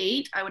below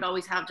 8, I would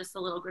always have just a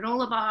little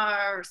granola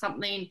bar or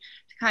something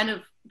to kind of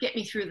get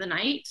me through the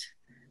night.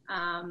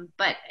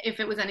 But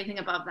if it was anything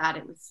above that,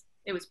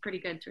 it was pretty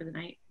good through the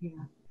night. Yeah.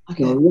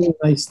 Okay. A really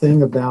nice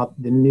thing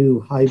about the new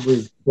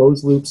hybrid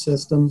closed loop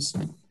systems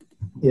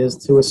is,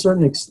 to a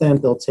certain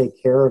extent, they'll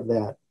take care of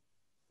that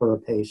for a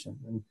patient.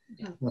 And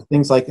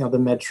things like the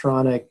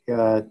Medtronic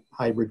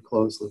hybrid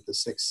closed loop, the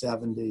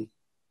 670,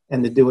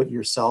 and the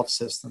do-it-yourself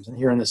systems. And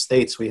here in the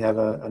States, we have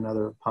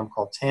another pump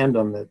called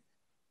Tandem that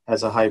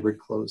has a hybrid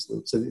closed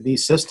loop. So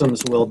these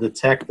systems will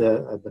detect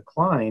a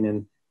decline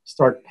and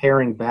start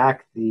paring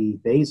back the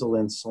basal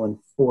insulin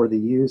for the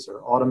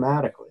user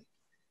automatically.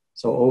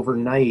 So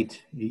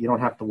overnight, you don't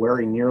have to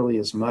worry nearly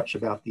as much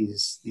about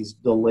these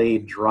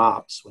delayed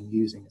drops when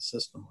using a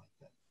system like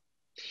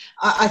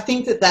that. I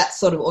think that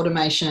sort of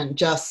automation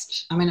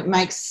it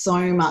makes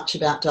so much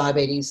about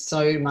diabetes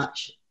so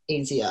much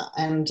easier.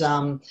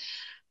 And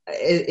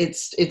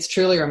it's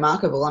truly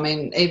remarkable. I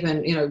mean,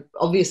 even,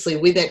 obviously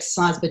with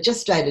exercise, but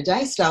just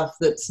day-to-day stuff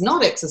that's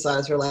not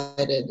exercise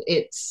related,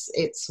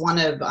 it's one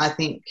of, I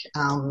think,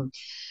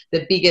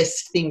 the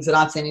biggest things that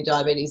I've seen in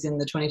diabetes in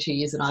the 22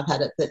 years that I've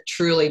had it, that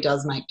truly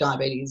does make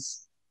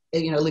diabetes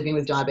living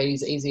with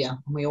diabetes easier,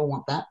 and we all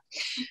want that.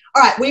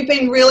 All right, we've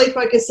been really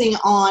focusing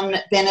on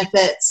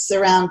benefits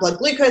around blood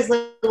glucose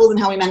levels and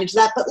how we manage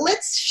that, but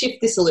let's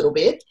shift this a little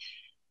bit,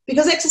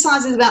 because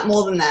exercise is about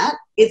more than that.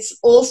 It's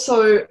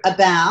also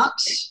about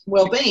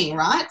well-being,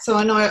 right? So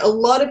I know a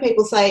lot of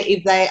people say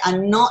if they are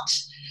not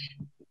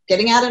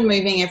getting out and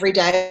moving every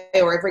day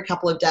or every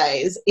couple of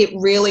days, it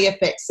really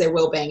affects their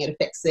well-being. It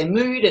affects their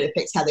mood. It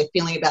affects how they're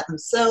feeling about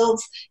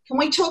themselves. Can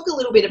we talk a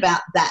little bit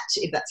about that,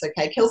 if that's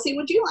okay? Kelsey,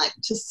 would you like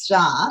to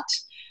start?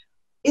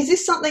 Is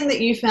this something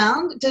that you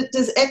found?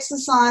 Does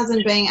exercise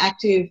and being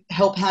active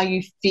help how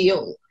you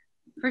feel?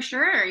 For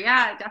sure.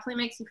 Yeah, it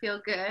definitely makes you feel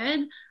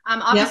good.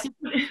 Obviously,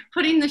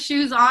 putting the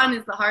shoes on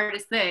is the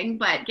hardest thing,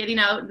 but getting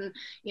out and,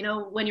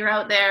 when you're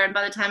out there and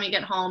by the time you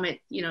get home,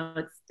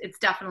 it's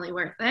definitely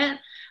worth it.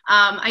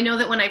 I know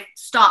that when I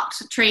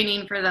stopped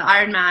training for the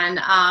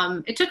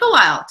Ironman, it took a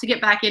while to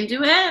get back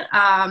into it.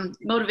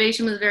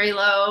 Motivation was very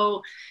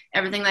low,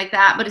 everything like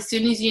that. But as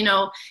soon as,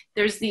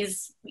 there's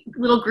these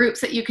little groups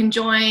that you can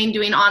join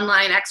doing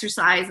online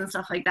exercise and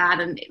stuff like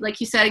that. And like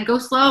you said, go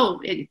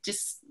slow. It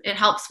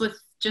helps with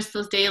just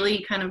those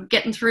daily kind of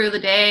getting through the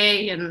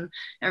day and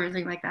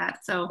everything like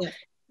that. So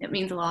it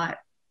means a lot.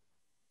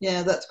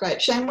 Yeah, that's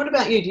great. Shane, what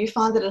about you? Do you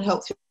find that it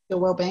helps your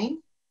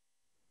well-being?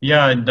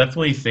 Yeah, I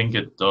definitely think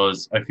it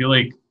does. I feel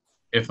like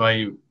if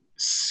I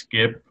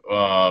skip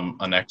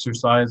an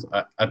exercise,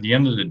 at the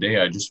end of the day,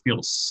 I just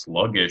feel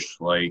sluggish.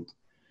 Like,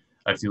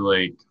 I feel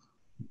like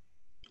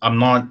I'm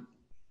not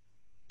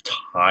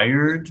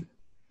tired,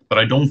 but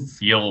I don't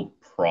feel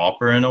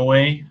proper in a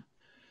way.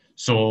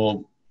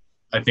 So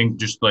I think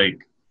just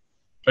like,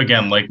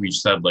 again, like we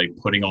said, like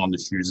putting on the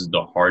shoes is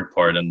the hard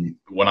part. And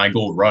when I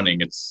go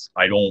running, at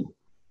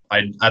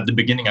the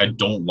beginning, I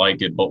don't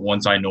like it. But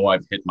once I know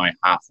I've hit my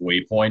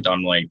halfway point,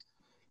 I'm like,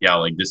 yeah,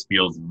 like this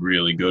feels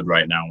really good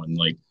right now. And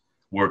like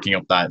working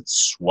up that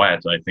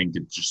sweat, I think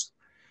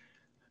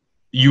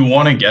you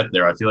want to get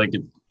there. I feel like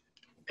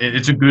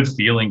it's a good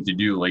feeling to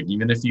do. Like,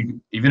 even if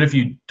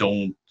you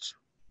don't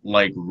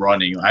like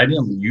running, I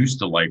didn't used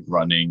to like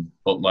running,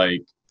 but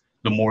like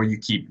the more you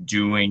keep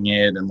doing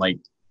it and like,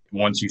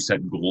 once you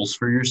set goals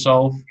for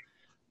yourself,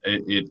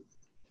 it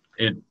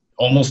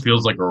almost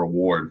feels like a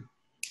reward.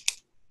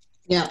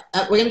 Yeah,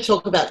 we're going to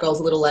talk about goals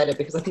a little later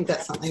because I think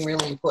that's something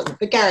really important.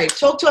 But Gary,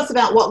 talk to us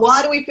about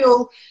why do we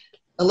feel,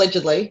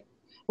 allegedly,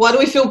 why do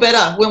we feel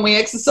better when we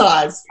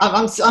exercise?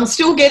 I'm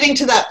still getting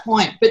to that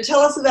point, but tell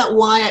us about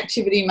why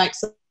activity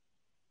makes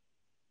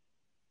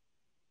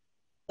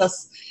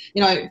us,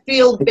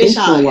 feel better,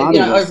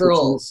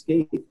 overall. It's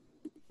an escape.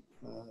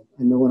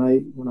 I know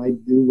when I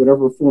do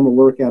whatever form of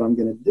workout I'm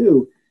going to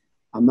do,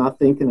 I'm not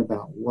thinking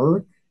about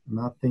work. I'm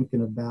not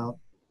thinking about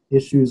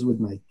issues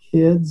with my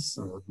kids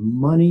or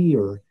money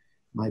or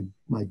my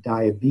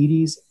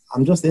diabetes.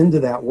 I'm just into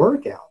that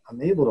workout.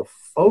 I'm able to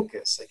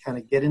focus. I kind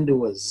of get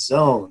into a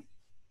zone.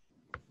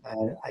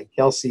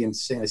 Kelsey and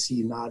Sam, I see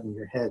you nodding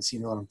your head, so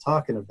you know what I'm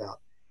talking about.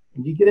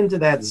 When you get into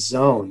that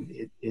zone,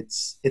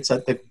 it's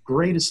the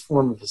greatest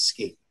form of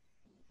escape.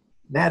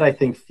 That, I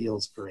think,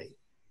 feels great.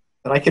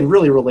 But I can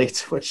really relate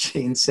to what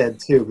Shane said,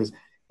 too, because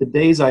the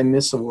days I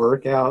miss a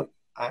workout,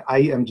 I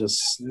am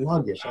just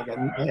sluggish.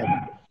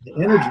 The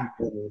energy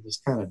level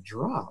just kind of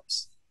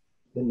drops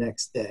the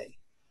next day.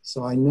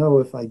 So I know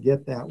if I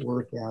get that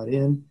workout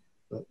in,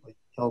 but like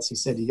Kelsey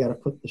said, you got to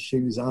put the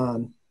shoes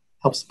on.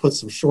 Helps to put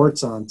some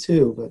shorts on,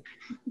 too, but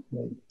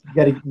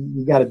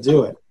you got to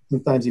do it.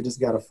 Sometimes you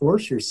just got to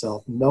force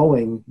yourself,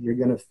 knowing you're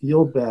going to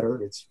feel better.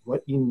 It's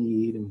what you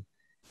need.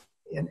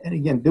 And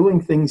again,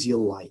 doing things you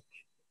like.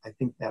 I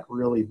think that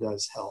really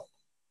does help.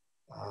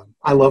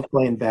 I love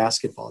playing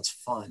basketball. It's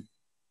fun.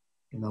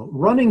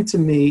 Running to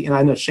me, and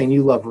I know, Shane,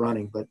 you love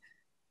running, but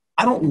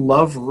I don't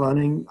love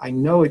running. I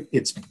know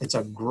it's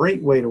a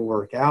great way to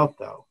work out,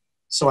 though.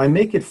 So I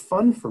make it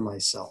fun for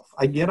myself.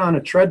 I get on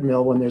a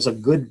treadmill when there's a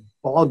good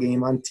ball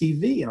game on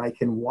TV, and I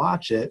can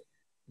watch it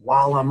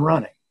while I'm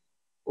running.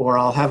 Or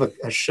I'll have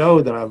a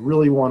show that I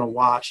really want to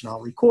watch, and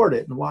I'll record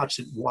it and watch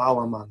it while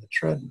I'm on the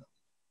treadmill.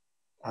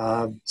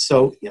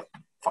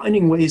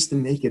 Finding ways to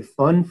make it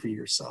fun for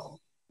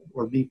yourself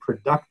or be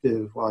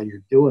productive while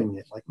you're doing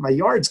it. Like, my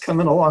yard's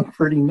coming along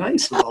pretty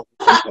nice.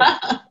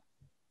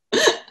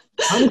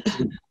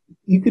 Honestly,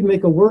 you could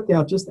make a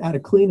workout just out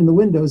of cleaning the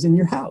windows in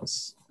your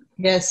house.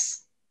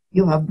 Yes.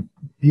 You'll have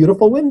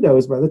beautiful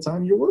windows by the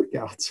time your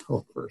workout's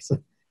over. So.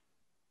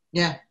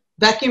 Yeah.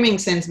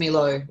 Vacuuming sends me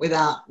low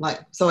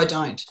so I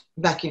don't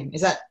vacuum.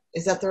 Is that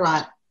the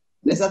right?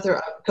 Is that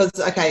the,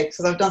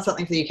 because I've done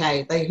something for the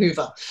UK, they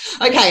hoover.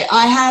 Okay,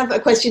 I have a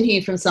question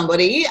here from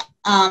somebody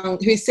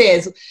who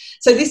says,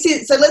 so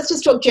let's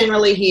just talk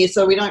generally here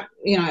so we don't,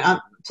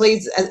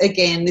 please,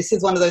 again, this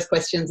is one of those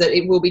questions that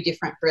it will be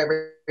different for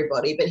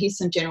everybody, but here's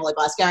some general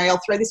advice. Gary, I'll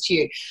throw this to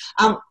you.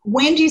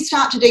 When do you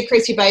start to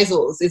decrease your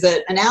basals? Is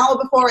it an hour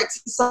before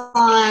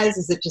exercise?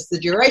 Is it just the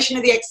duration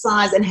of the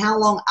exercise? And how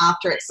long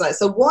after exercise?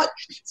 So what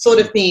sort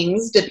of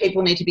things do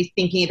people need to be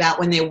thinking about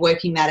when they're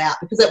working that out?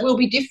 Because that will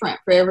be different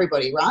for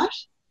everybody, right?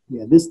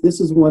 Yeah, this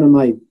is one of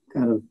my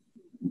kind of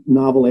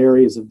novel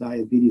areas of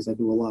diabetes I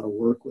do a lot of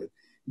work with.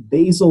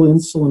 Basal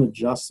insulin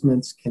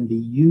adjustments can be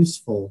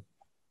useful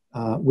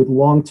with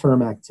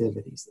long-term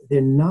activities.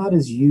 They're not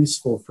as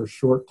useful for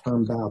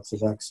short-term bouts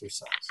of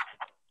exercise.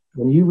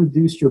 When you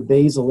reduce your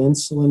basal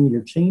insulin,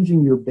 you're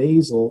changing your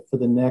basal for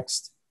the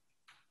next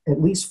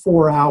at least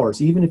 4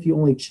 hours. Even if you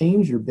only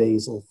change your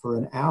basal for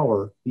an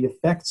hour, the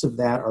effects of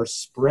that are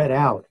spread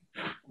out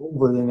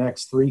over the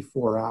next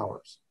 3-4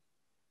 hours.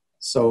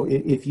 So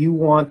if you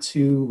want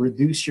to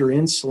reduce your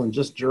insulin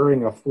just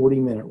during a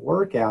 40-minute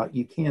workout,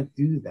 you can't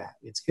do that.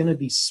 It's going to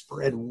be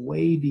spread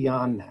way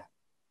beyond that.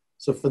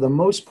 So for the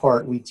most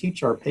part, we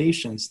teach our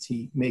patients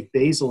to make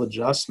basal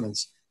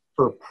adjustments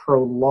for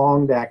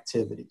prolonged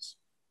activities,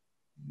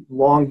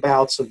 long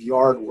bouts of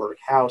yard work,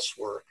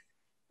 housework,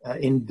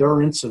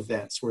 endurance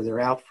events where they're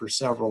out for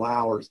several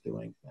hours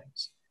doing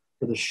things.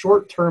 For the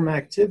short-term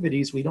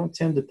activities, we don't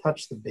tend to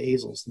touch the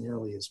basals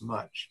nearly as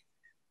much.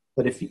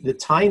 But the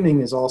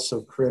timing is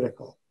also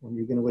critical. When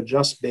you're going to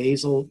adjust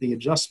basal, the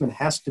adjustment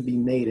has to be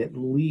made at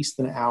least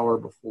an hour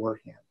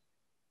beforehand.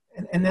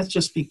 And that's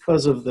just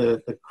because of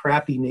the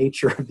crappy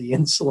nature of the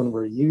insulin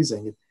we're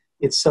using.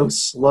 It's so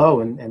slow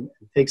and it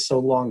takes so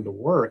long to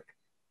work.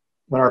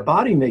 When our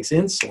body makes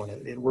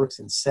insulin, it works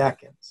in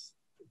seconds.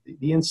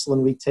 The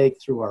insulin we take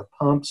through our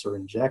pumps or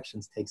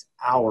injections takes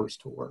hours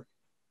to work.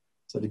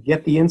 So to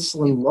get the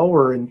insulin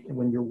lower and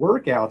when your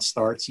workout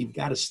starts, you've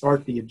got to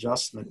start the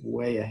adjustment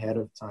way ahead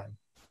of time.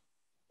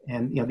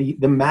 And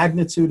the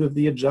magnitude of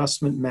the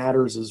adjustment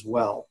matters as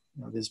well.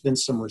 There's been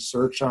some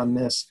research on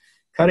this.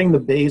 Cutting the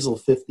basal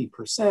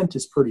 50%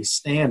 is pretty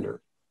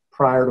standard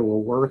prior to a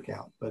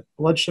workout, but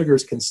blood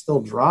sugars can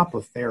still drop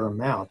a fair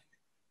amount,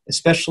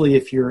 especially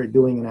if you're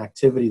doing an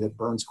activity that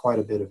burns quite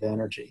a bit of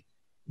energy.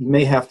 You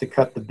may have to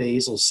cut the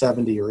basal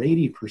 70 or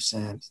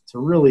 80% to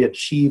really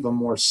achieve a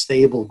more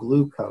stable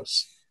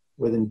glucose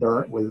with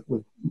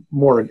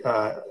more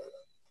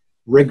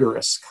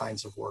rigorous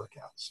kinds of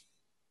workouts.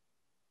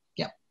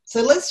 Yeah.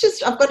 So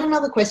I've got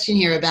another question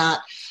here about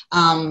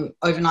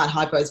overnight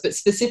hypos, but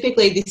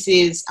specifically this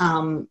is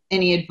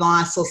any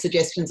advice or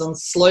suggestions on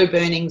slow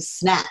burning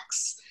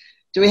snacks.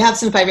 Do we have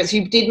some favorites?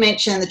 You did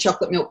mention the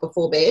chocolate milk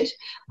before bed,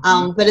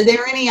 but are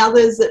there any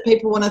others that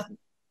people want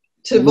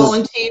to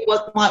volunteer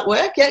what might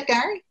work? Yeah,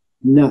 Gary?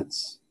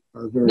 Nuts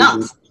are very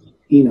good.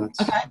 Peanuts.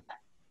 Okay.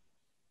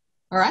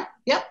 All right.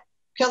 Yep.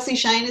 Kelsey,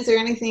 Shane, is there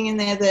anything in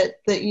there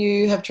that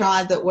you have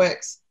tried that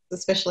works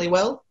especially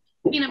well?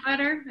 Peanut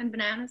butter and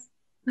bananas.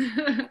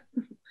 Peanut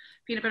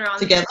butter on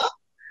together?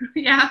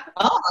 Yeah.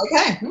 Oh,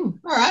 okay.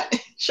 All right.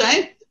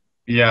 Shane?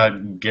 Yeah,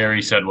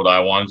 Gary said what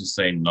I wanted to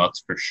say,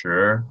 nuts for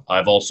sure.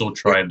 I've also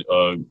tried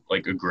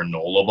like a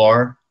granola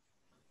bar.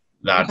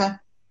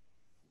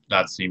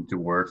 That seemed to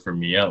work for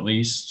me at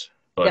least,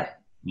 but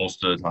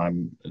most of the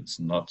time it's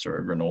nuts or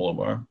a granola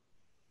bar.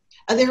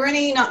 Are there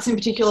any nuts in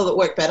particular that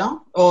work better,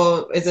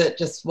 or is it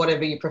just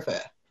whatever you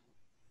prefer?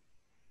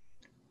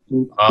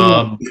 Peanuts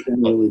are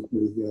generally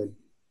pretty good.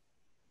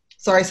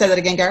 Sorry, say that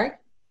again, Gary?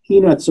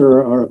 Peanuts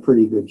are a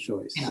pretty good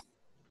choice. Yeah.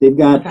 They've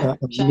got a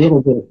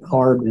little bit of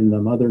carb in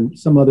them.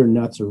 Some other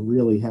nuts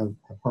really have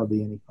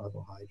hardly any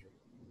carbohydrate.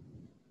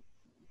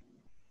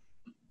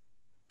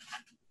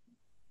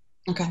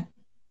 Okay.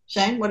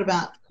 Shane, what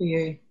about for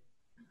you?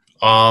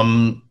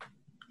 I've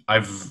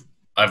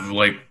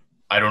like,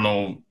 I don't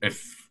know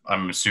if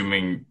I'm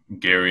assuming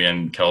Gary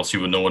and Kelsey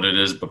would know what it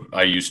is, but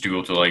I used to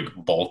go to like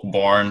Bulk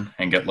Barn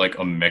and get like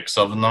a mix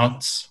of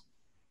nuts.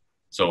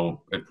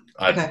 So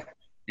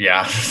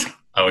yeah,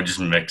 I would just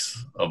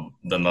mix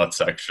the nut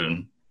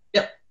section.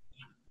 Yep.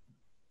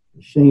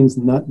 Shane's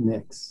nut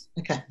mix.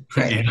 Okay.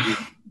 Great. Yeah.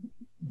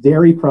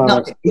 Dairy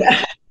products.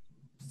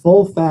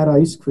 Full fat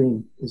ice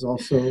cream is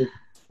also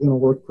going to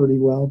work pretty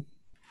well.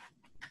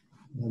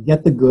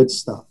 Get the good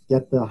stuff.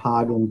 Get the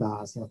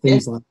Haagen-Dazs,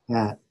 things like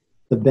that.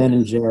 The Ben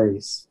and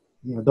Jerry's.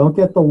 Don't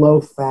get the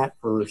low fat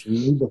version.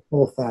 You need the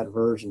full fat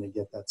version to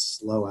get that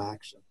slow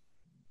action.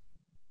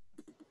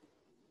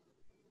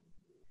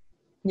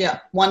 Yeah,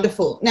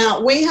 wonderful.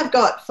 Now, we have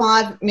got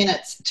 5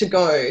 minutes to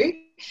go.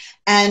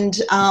 And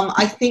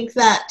I think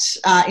that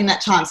in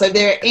that time, so if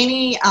there are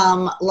any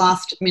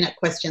last minute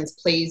questions,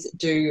 please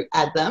do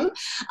add them.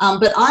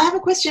 But I have a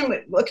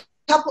question.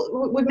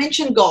 We've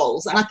mentioned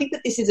goals, and I think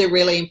that this is a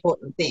really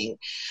important thing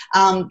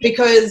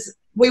because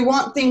we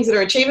want things that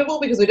are achievable,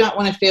 because we don't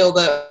want to feel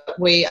that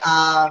we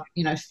are,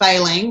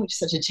 failing, which is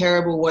such a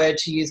terrible word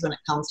to use when it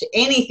comes to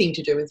anything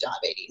to do with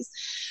diabetes.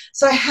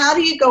 So how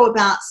do you go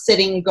about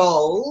setting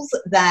goals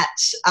that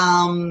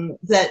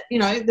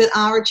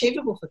are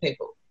achievable for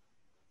people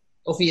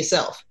or for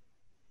yourself?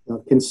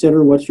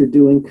 Consider what you're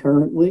doing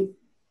currently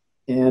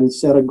and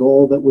set a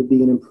goal that would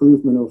be an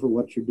improvement over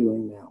what you're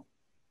doing now.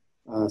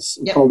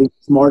 Call these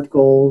SMART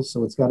goals,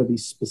 so it's got to be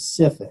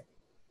specific.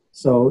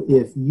 So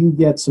if you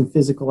get some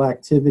physical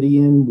activity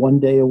in 1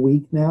 day a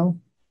week now,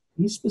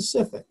 be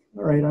specific.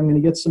 All right, I'm going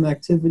to get some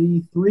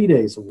activity 3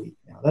 days a week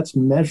now. That's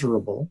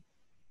measurable.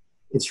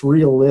 It's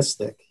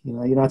realistic.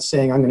 You're not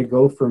saying I'm going to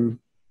go from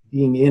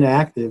being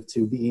inactive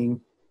to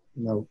being,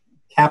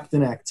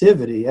 captain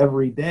activity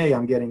every day.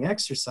 I'm getting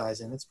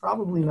exercise, and it's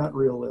probably not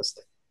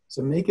realistic.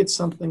 So make it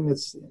something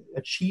that's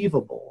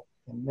achievable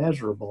and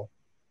measurable.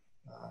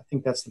 I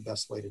think that's the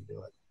best way to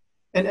do it.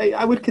 And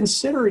I would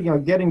consider,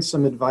 getting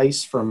some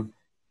advice from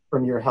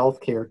your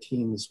healthcare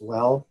team as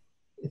well.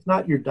 If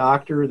not your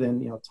doctor,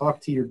 then, talk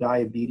to your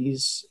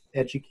diabetes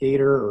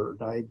educator or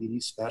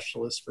diabetes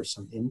specialist for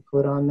some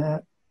input on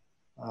that.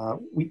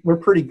 We're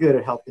pretty good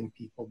at helping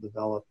people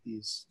develop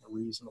these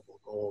reasonable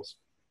goals.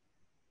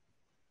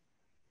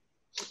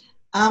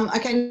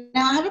 Okay,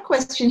 now I have a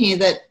question here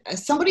that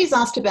somebody's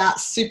asked about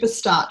super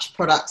starch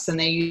products and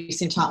their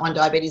use in type 1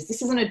 diabetes.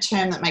 This isn't a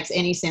term that makes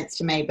any sense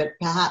to me, but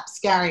perhaps,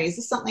 Gary, is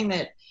this something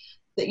that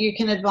you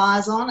can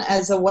advise on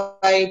as a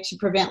way to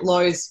prevent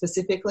lows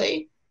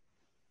specifically?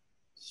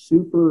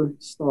 Super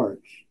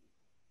starch.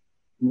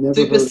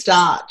 Super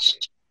starch.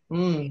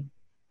 Mm.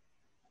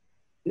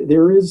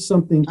 There is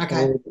something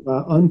called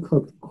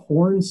uncooked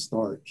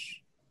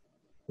cornstarch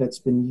that's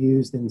been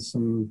used in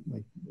some,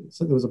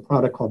 so there was a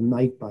product called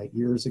Nightbite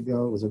years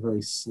ago. It was a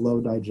very slow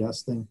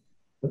digesting.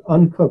 But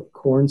uncooked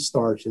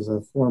cornstarch is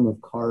a form of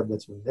carb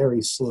that's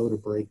very slow to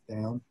break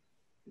down.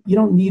 You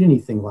don't need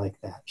anything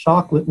like that.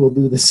 Chocolate will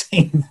do the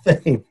same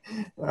thing.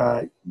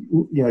 At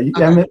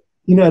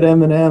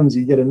M&Ms,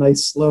 you get a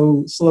nice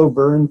slow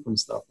burn from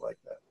stuff like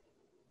that.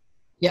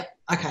 Yep.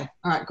 Okay.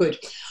 All right. Good.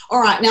 All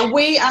right. Now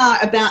we are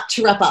about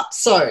to wrap up.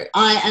 So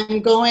I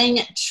am going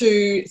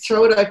to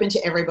throw it open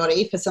to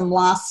everybody for some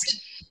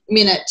last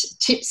minute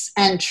tips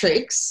and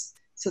tricks.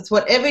 So it's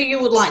whatever you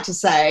would like to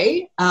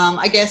say.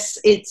 I guess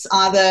it's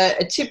either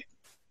a tip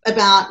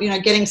about,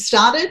 getting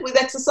started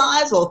with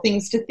exercise or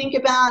things to think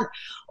about,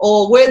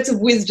 or words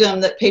of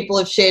wisdom that people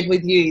have shared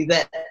with you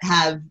that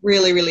have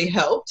really, really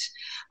helped.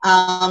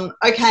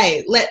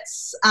 Okay.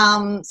 Let's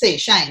see.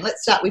 Shane,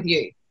 let's start with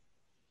you.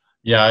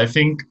 Yeah, I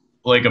think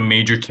like a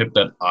major tip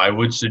that I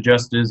would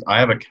suggest is I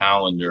have a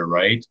calendar,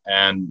 right?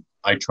 And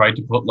I try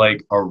to put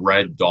like a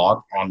red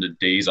dot on the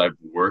days I've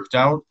worked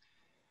out.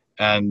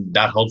 And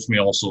that helps me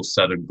also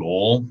set a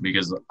goal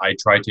because I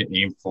try to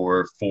aim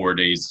for 4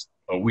 days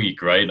a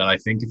week, right? And I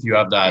think if you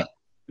have that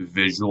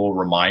visual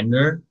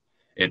reminder,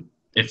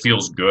 it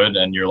feels good.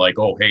 And you're like,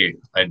 oh, hey,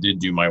 I did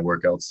do my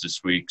workouts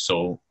this week.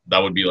 So that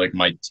would be like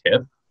my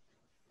tip.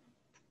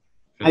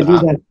 I do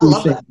that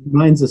too.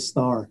 Mine's a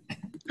star.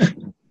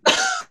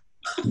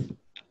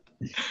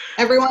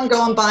 Everyone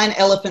go and buy an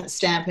elephant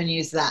stamp and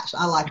use that.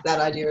 I like that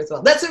idea as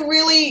well. That's a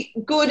really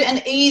good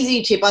and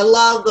easy tip. I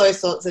love those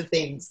sorts of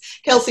things.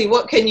 Kelsey,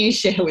 what can you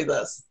share with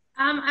us?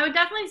 I would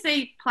definitely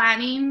say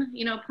planning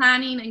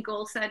and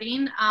goal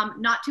setting,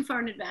 not too far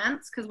in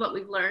advance, because what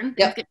we've learned,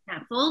 things get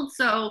canceled.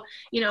 So,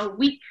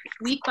 week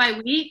by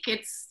week,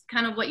 it's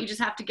kind of what you just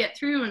have to get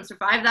through and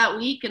survive that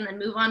week and then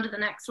move on to the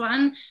next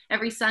one.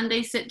 Every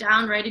Sunday, sit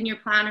down, write in your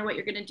planner what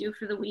you're going to do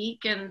for the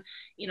week and,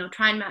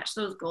 try and match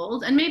those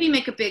goals and maybe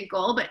make a big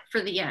goal, but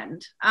for the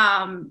end.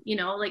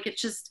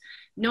 It's just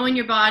knowing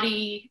your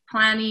body,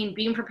 planning,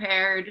 being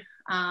prepared,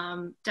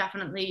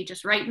 definitely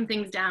just writing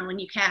things down when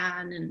you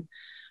can and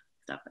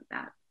stuff like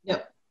that.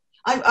 Yep.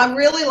 I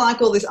really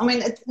like all this. I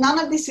mean, none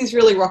of this is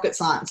really rocket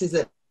science, is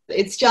it?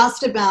 It's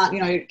just about,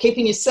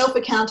 keeping yourself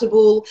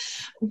accountable.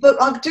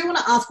 But I do want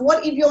to ask,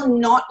 what if you're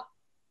not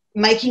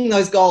making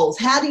those goals?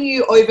 How do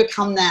you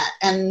overcome that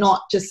and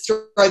not just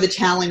throw the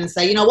towel in and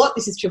say, you know what,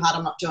 this is too hard,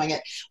 I'm not doing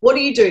it? What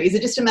do you do? Is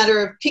it just a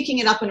matter of picking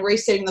it up and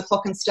resetting the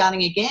clock and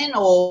starting again,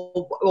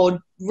 or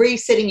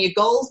resetting your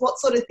goals? What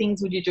sort of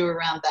things would you do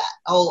around that?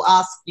 I'll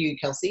ask you,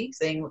 Kelsey,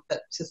 seeing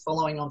that's just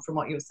following on from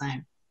what you were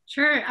saying.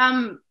 Sure.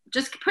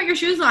 Just put your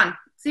shoes on.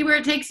 See where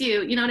it takes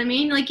you. You know what I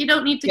mean? Like, you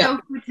don't need to go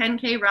for a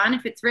 10K run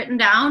if it's written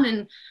down,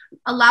 and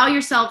allow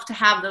yourself to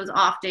have those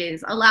off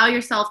days. Allow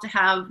yourself to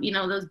have,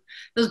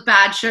 those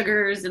bad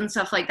sugars and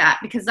stuff like that,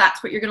 because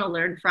that's what you're going to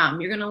learn from.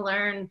 You're going to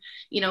learn,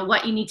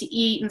 what you need to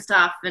eat and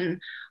stuff.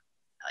 And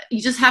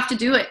you just have to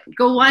do it.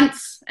 Go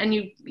once and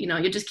you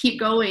just keep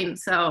going.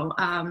 So,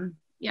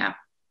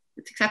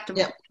 it's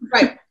acceptable. Yeah,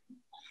 great.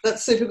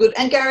 That's super good.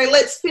 And Gary,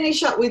 let's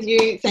finish up with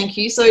you. Thank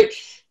you. So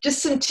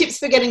just some tips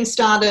for getting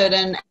started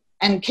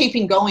and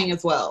keeping going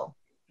as well.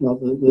 Well,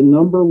 the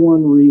number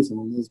one reason,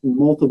 and there's been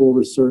multiple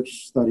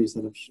research studies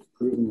that have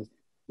proven this,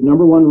 the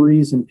number one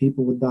reason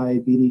people with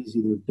diabetes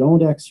either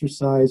don't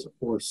exercise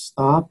or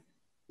stop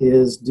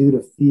is due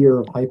to fear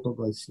of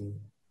hypoglycemia.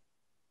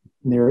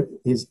 And there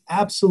is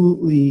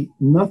absolutely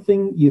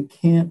nothing you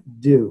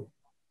can't do.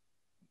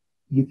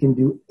 You can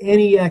do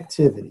any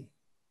activity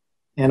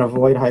and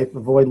avoid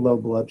low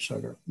blood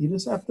sugar. You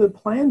just have to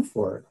plan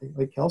for it.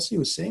 Like Kelsey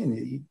was saying,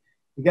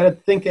 you got to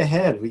think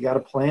ahead. We got to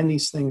plan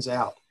these things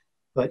out.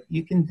 But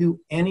you can do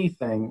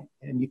anything,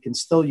 and you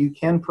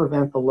can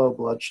prevent the low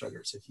blood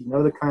sugars. If you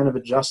know the kind of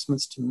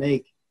adjustments to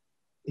make,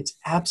 it's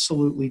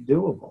absolutely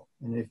doable.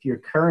 And if your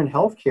current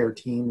healthcare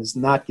team is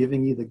not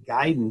giving you the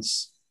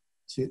guidance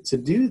to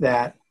do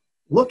that,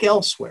 look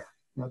elsewhere.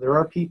 There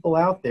are people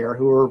out there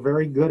who are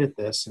very good at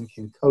this and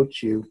can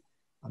coach you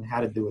on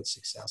how to do it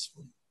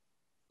successfully.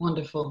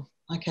 Wonderful.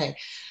 Okay.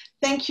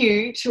 Thank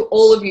you to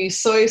all of you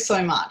so,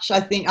 so much. I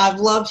think I've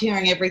loved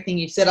hearing everything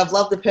you've said. I've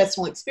loved the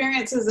personal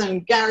experiences,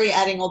 and Gary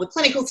adding all the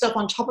clinical stuff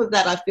on top of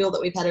that. I feel that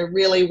we've had a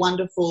really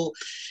wonderful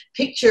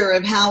picture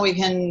of how we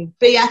can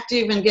be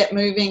active and get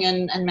moving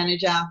and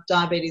manage our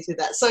diabetes with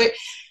that. So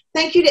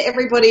thank you to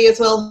everybody as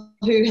well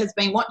who has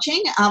been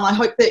watching. I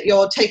hope that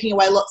you're taking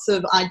away lots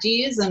of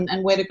ideas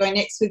and where to go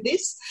next with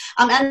this.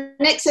 Our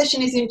next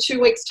session is in 2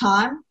 weeks'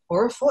 time,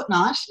 or a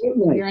fortnight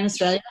if you're in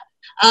Australia.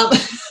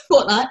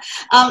 Fortnight,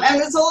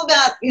 and it's all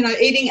about, you know,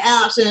 eating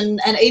out and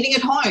eating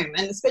at home,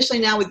 and especially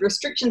now with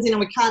restrictions, you know,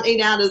 we can't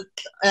eat out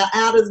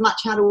as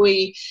much. How do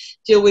we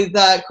deal with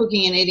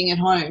cooking and eating at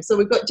home? So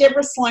we've got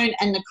Deborah Sloan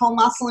and Nicole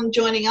Musselin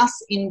joining us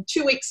in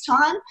 2 weeks'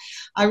 time.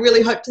 I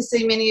really hope to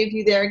see many of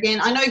you there again.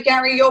 I know,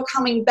 Gary, you're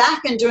coming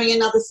back and doing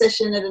another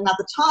session at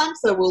another time,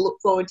 so we'll look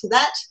forward to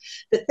that.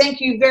 But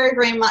thank you very,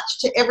 very much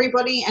to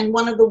everybody, and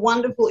one of the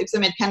wonderful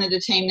Ipsomed Canada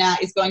team now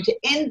is going to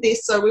end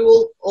this, so we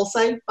will all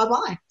say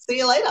bye-bye. See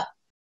you later.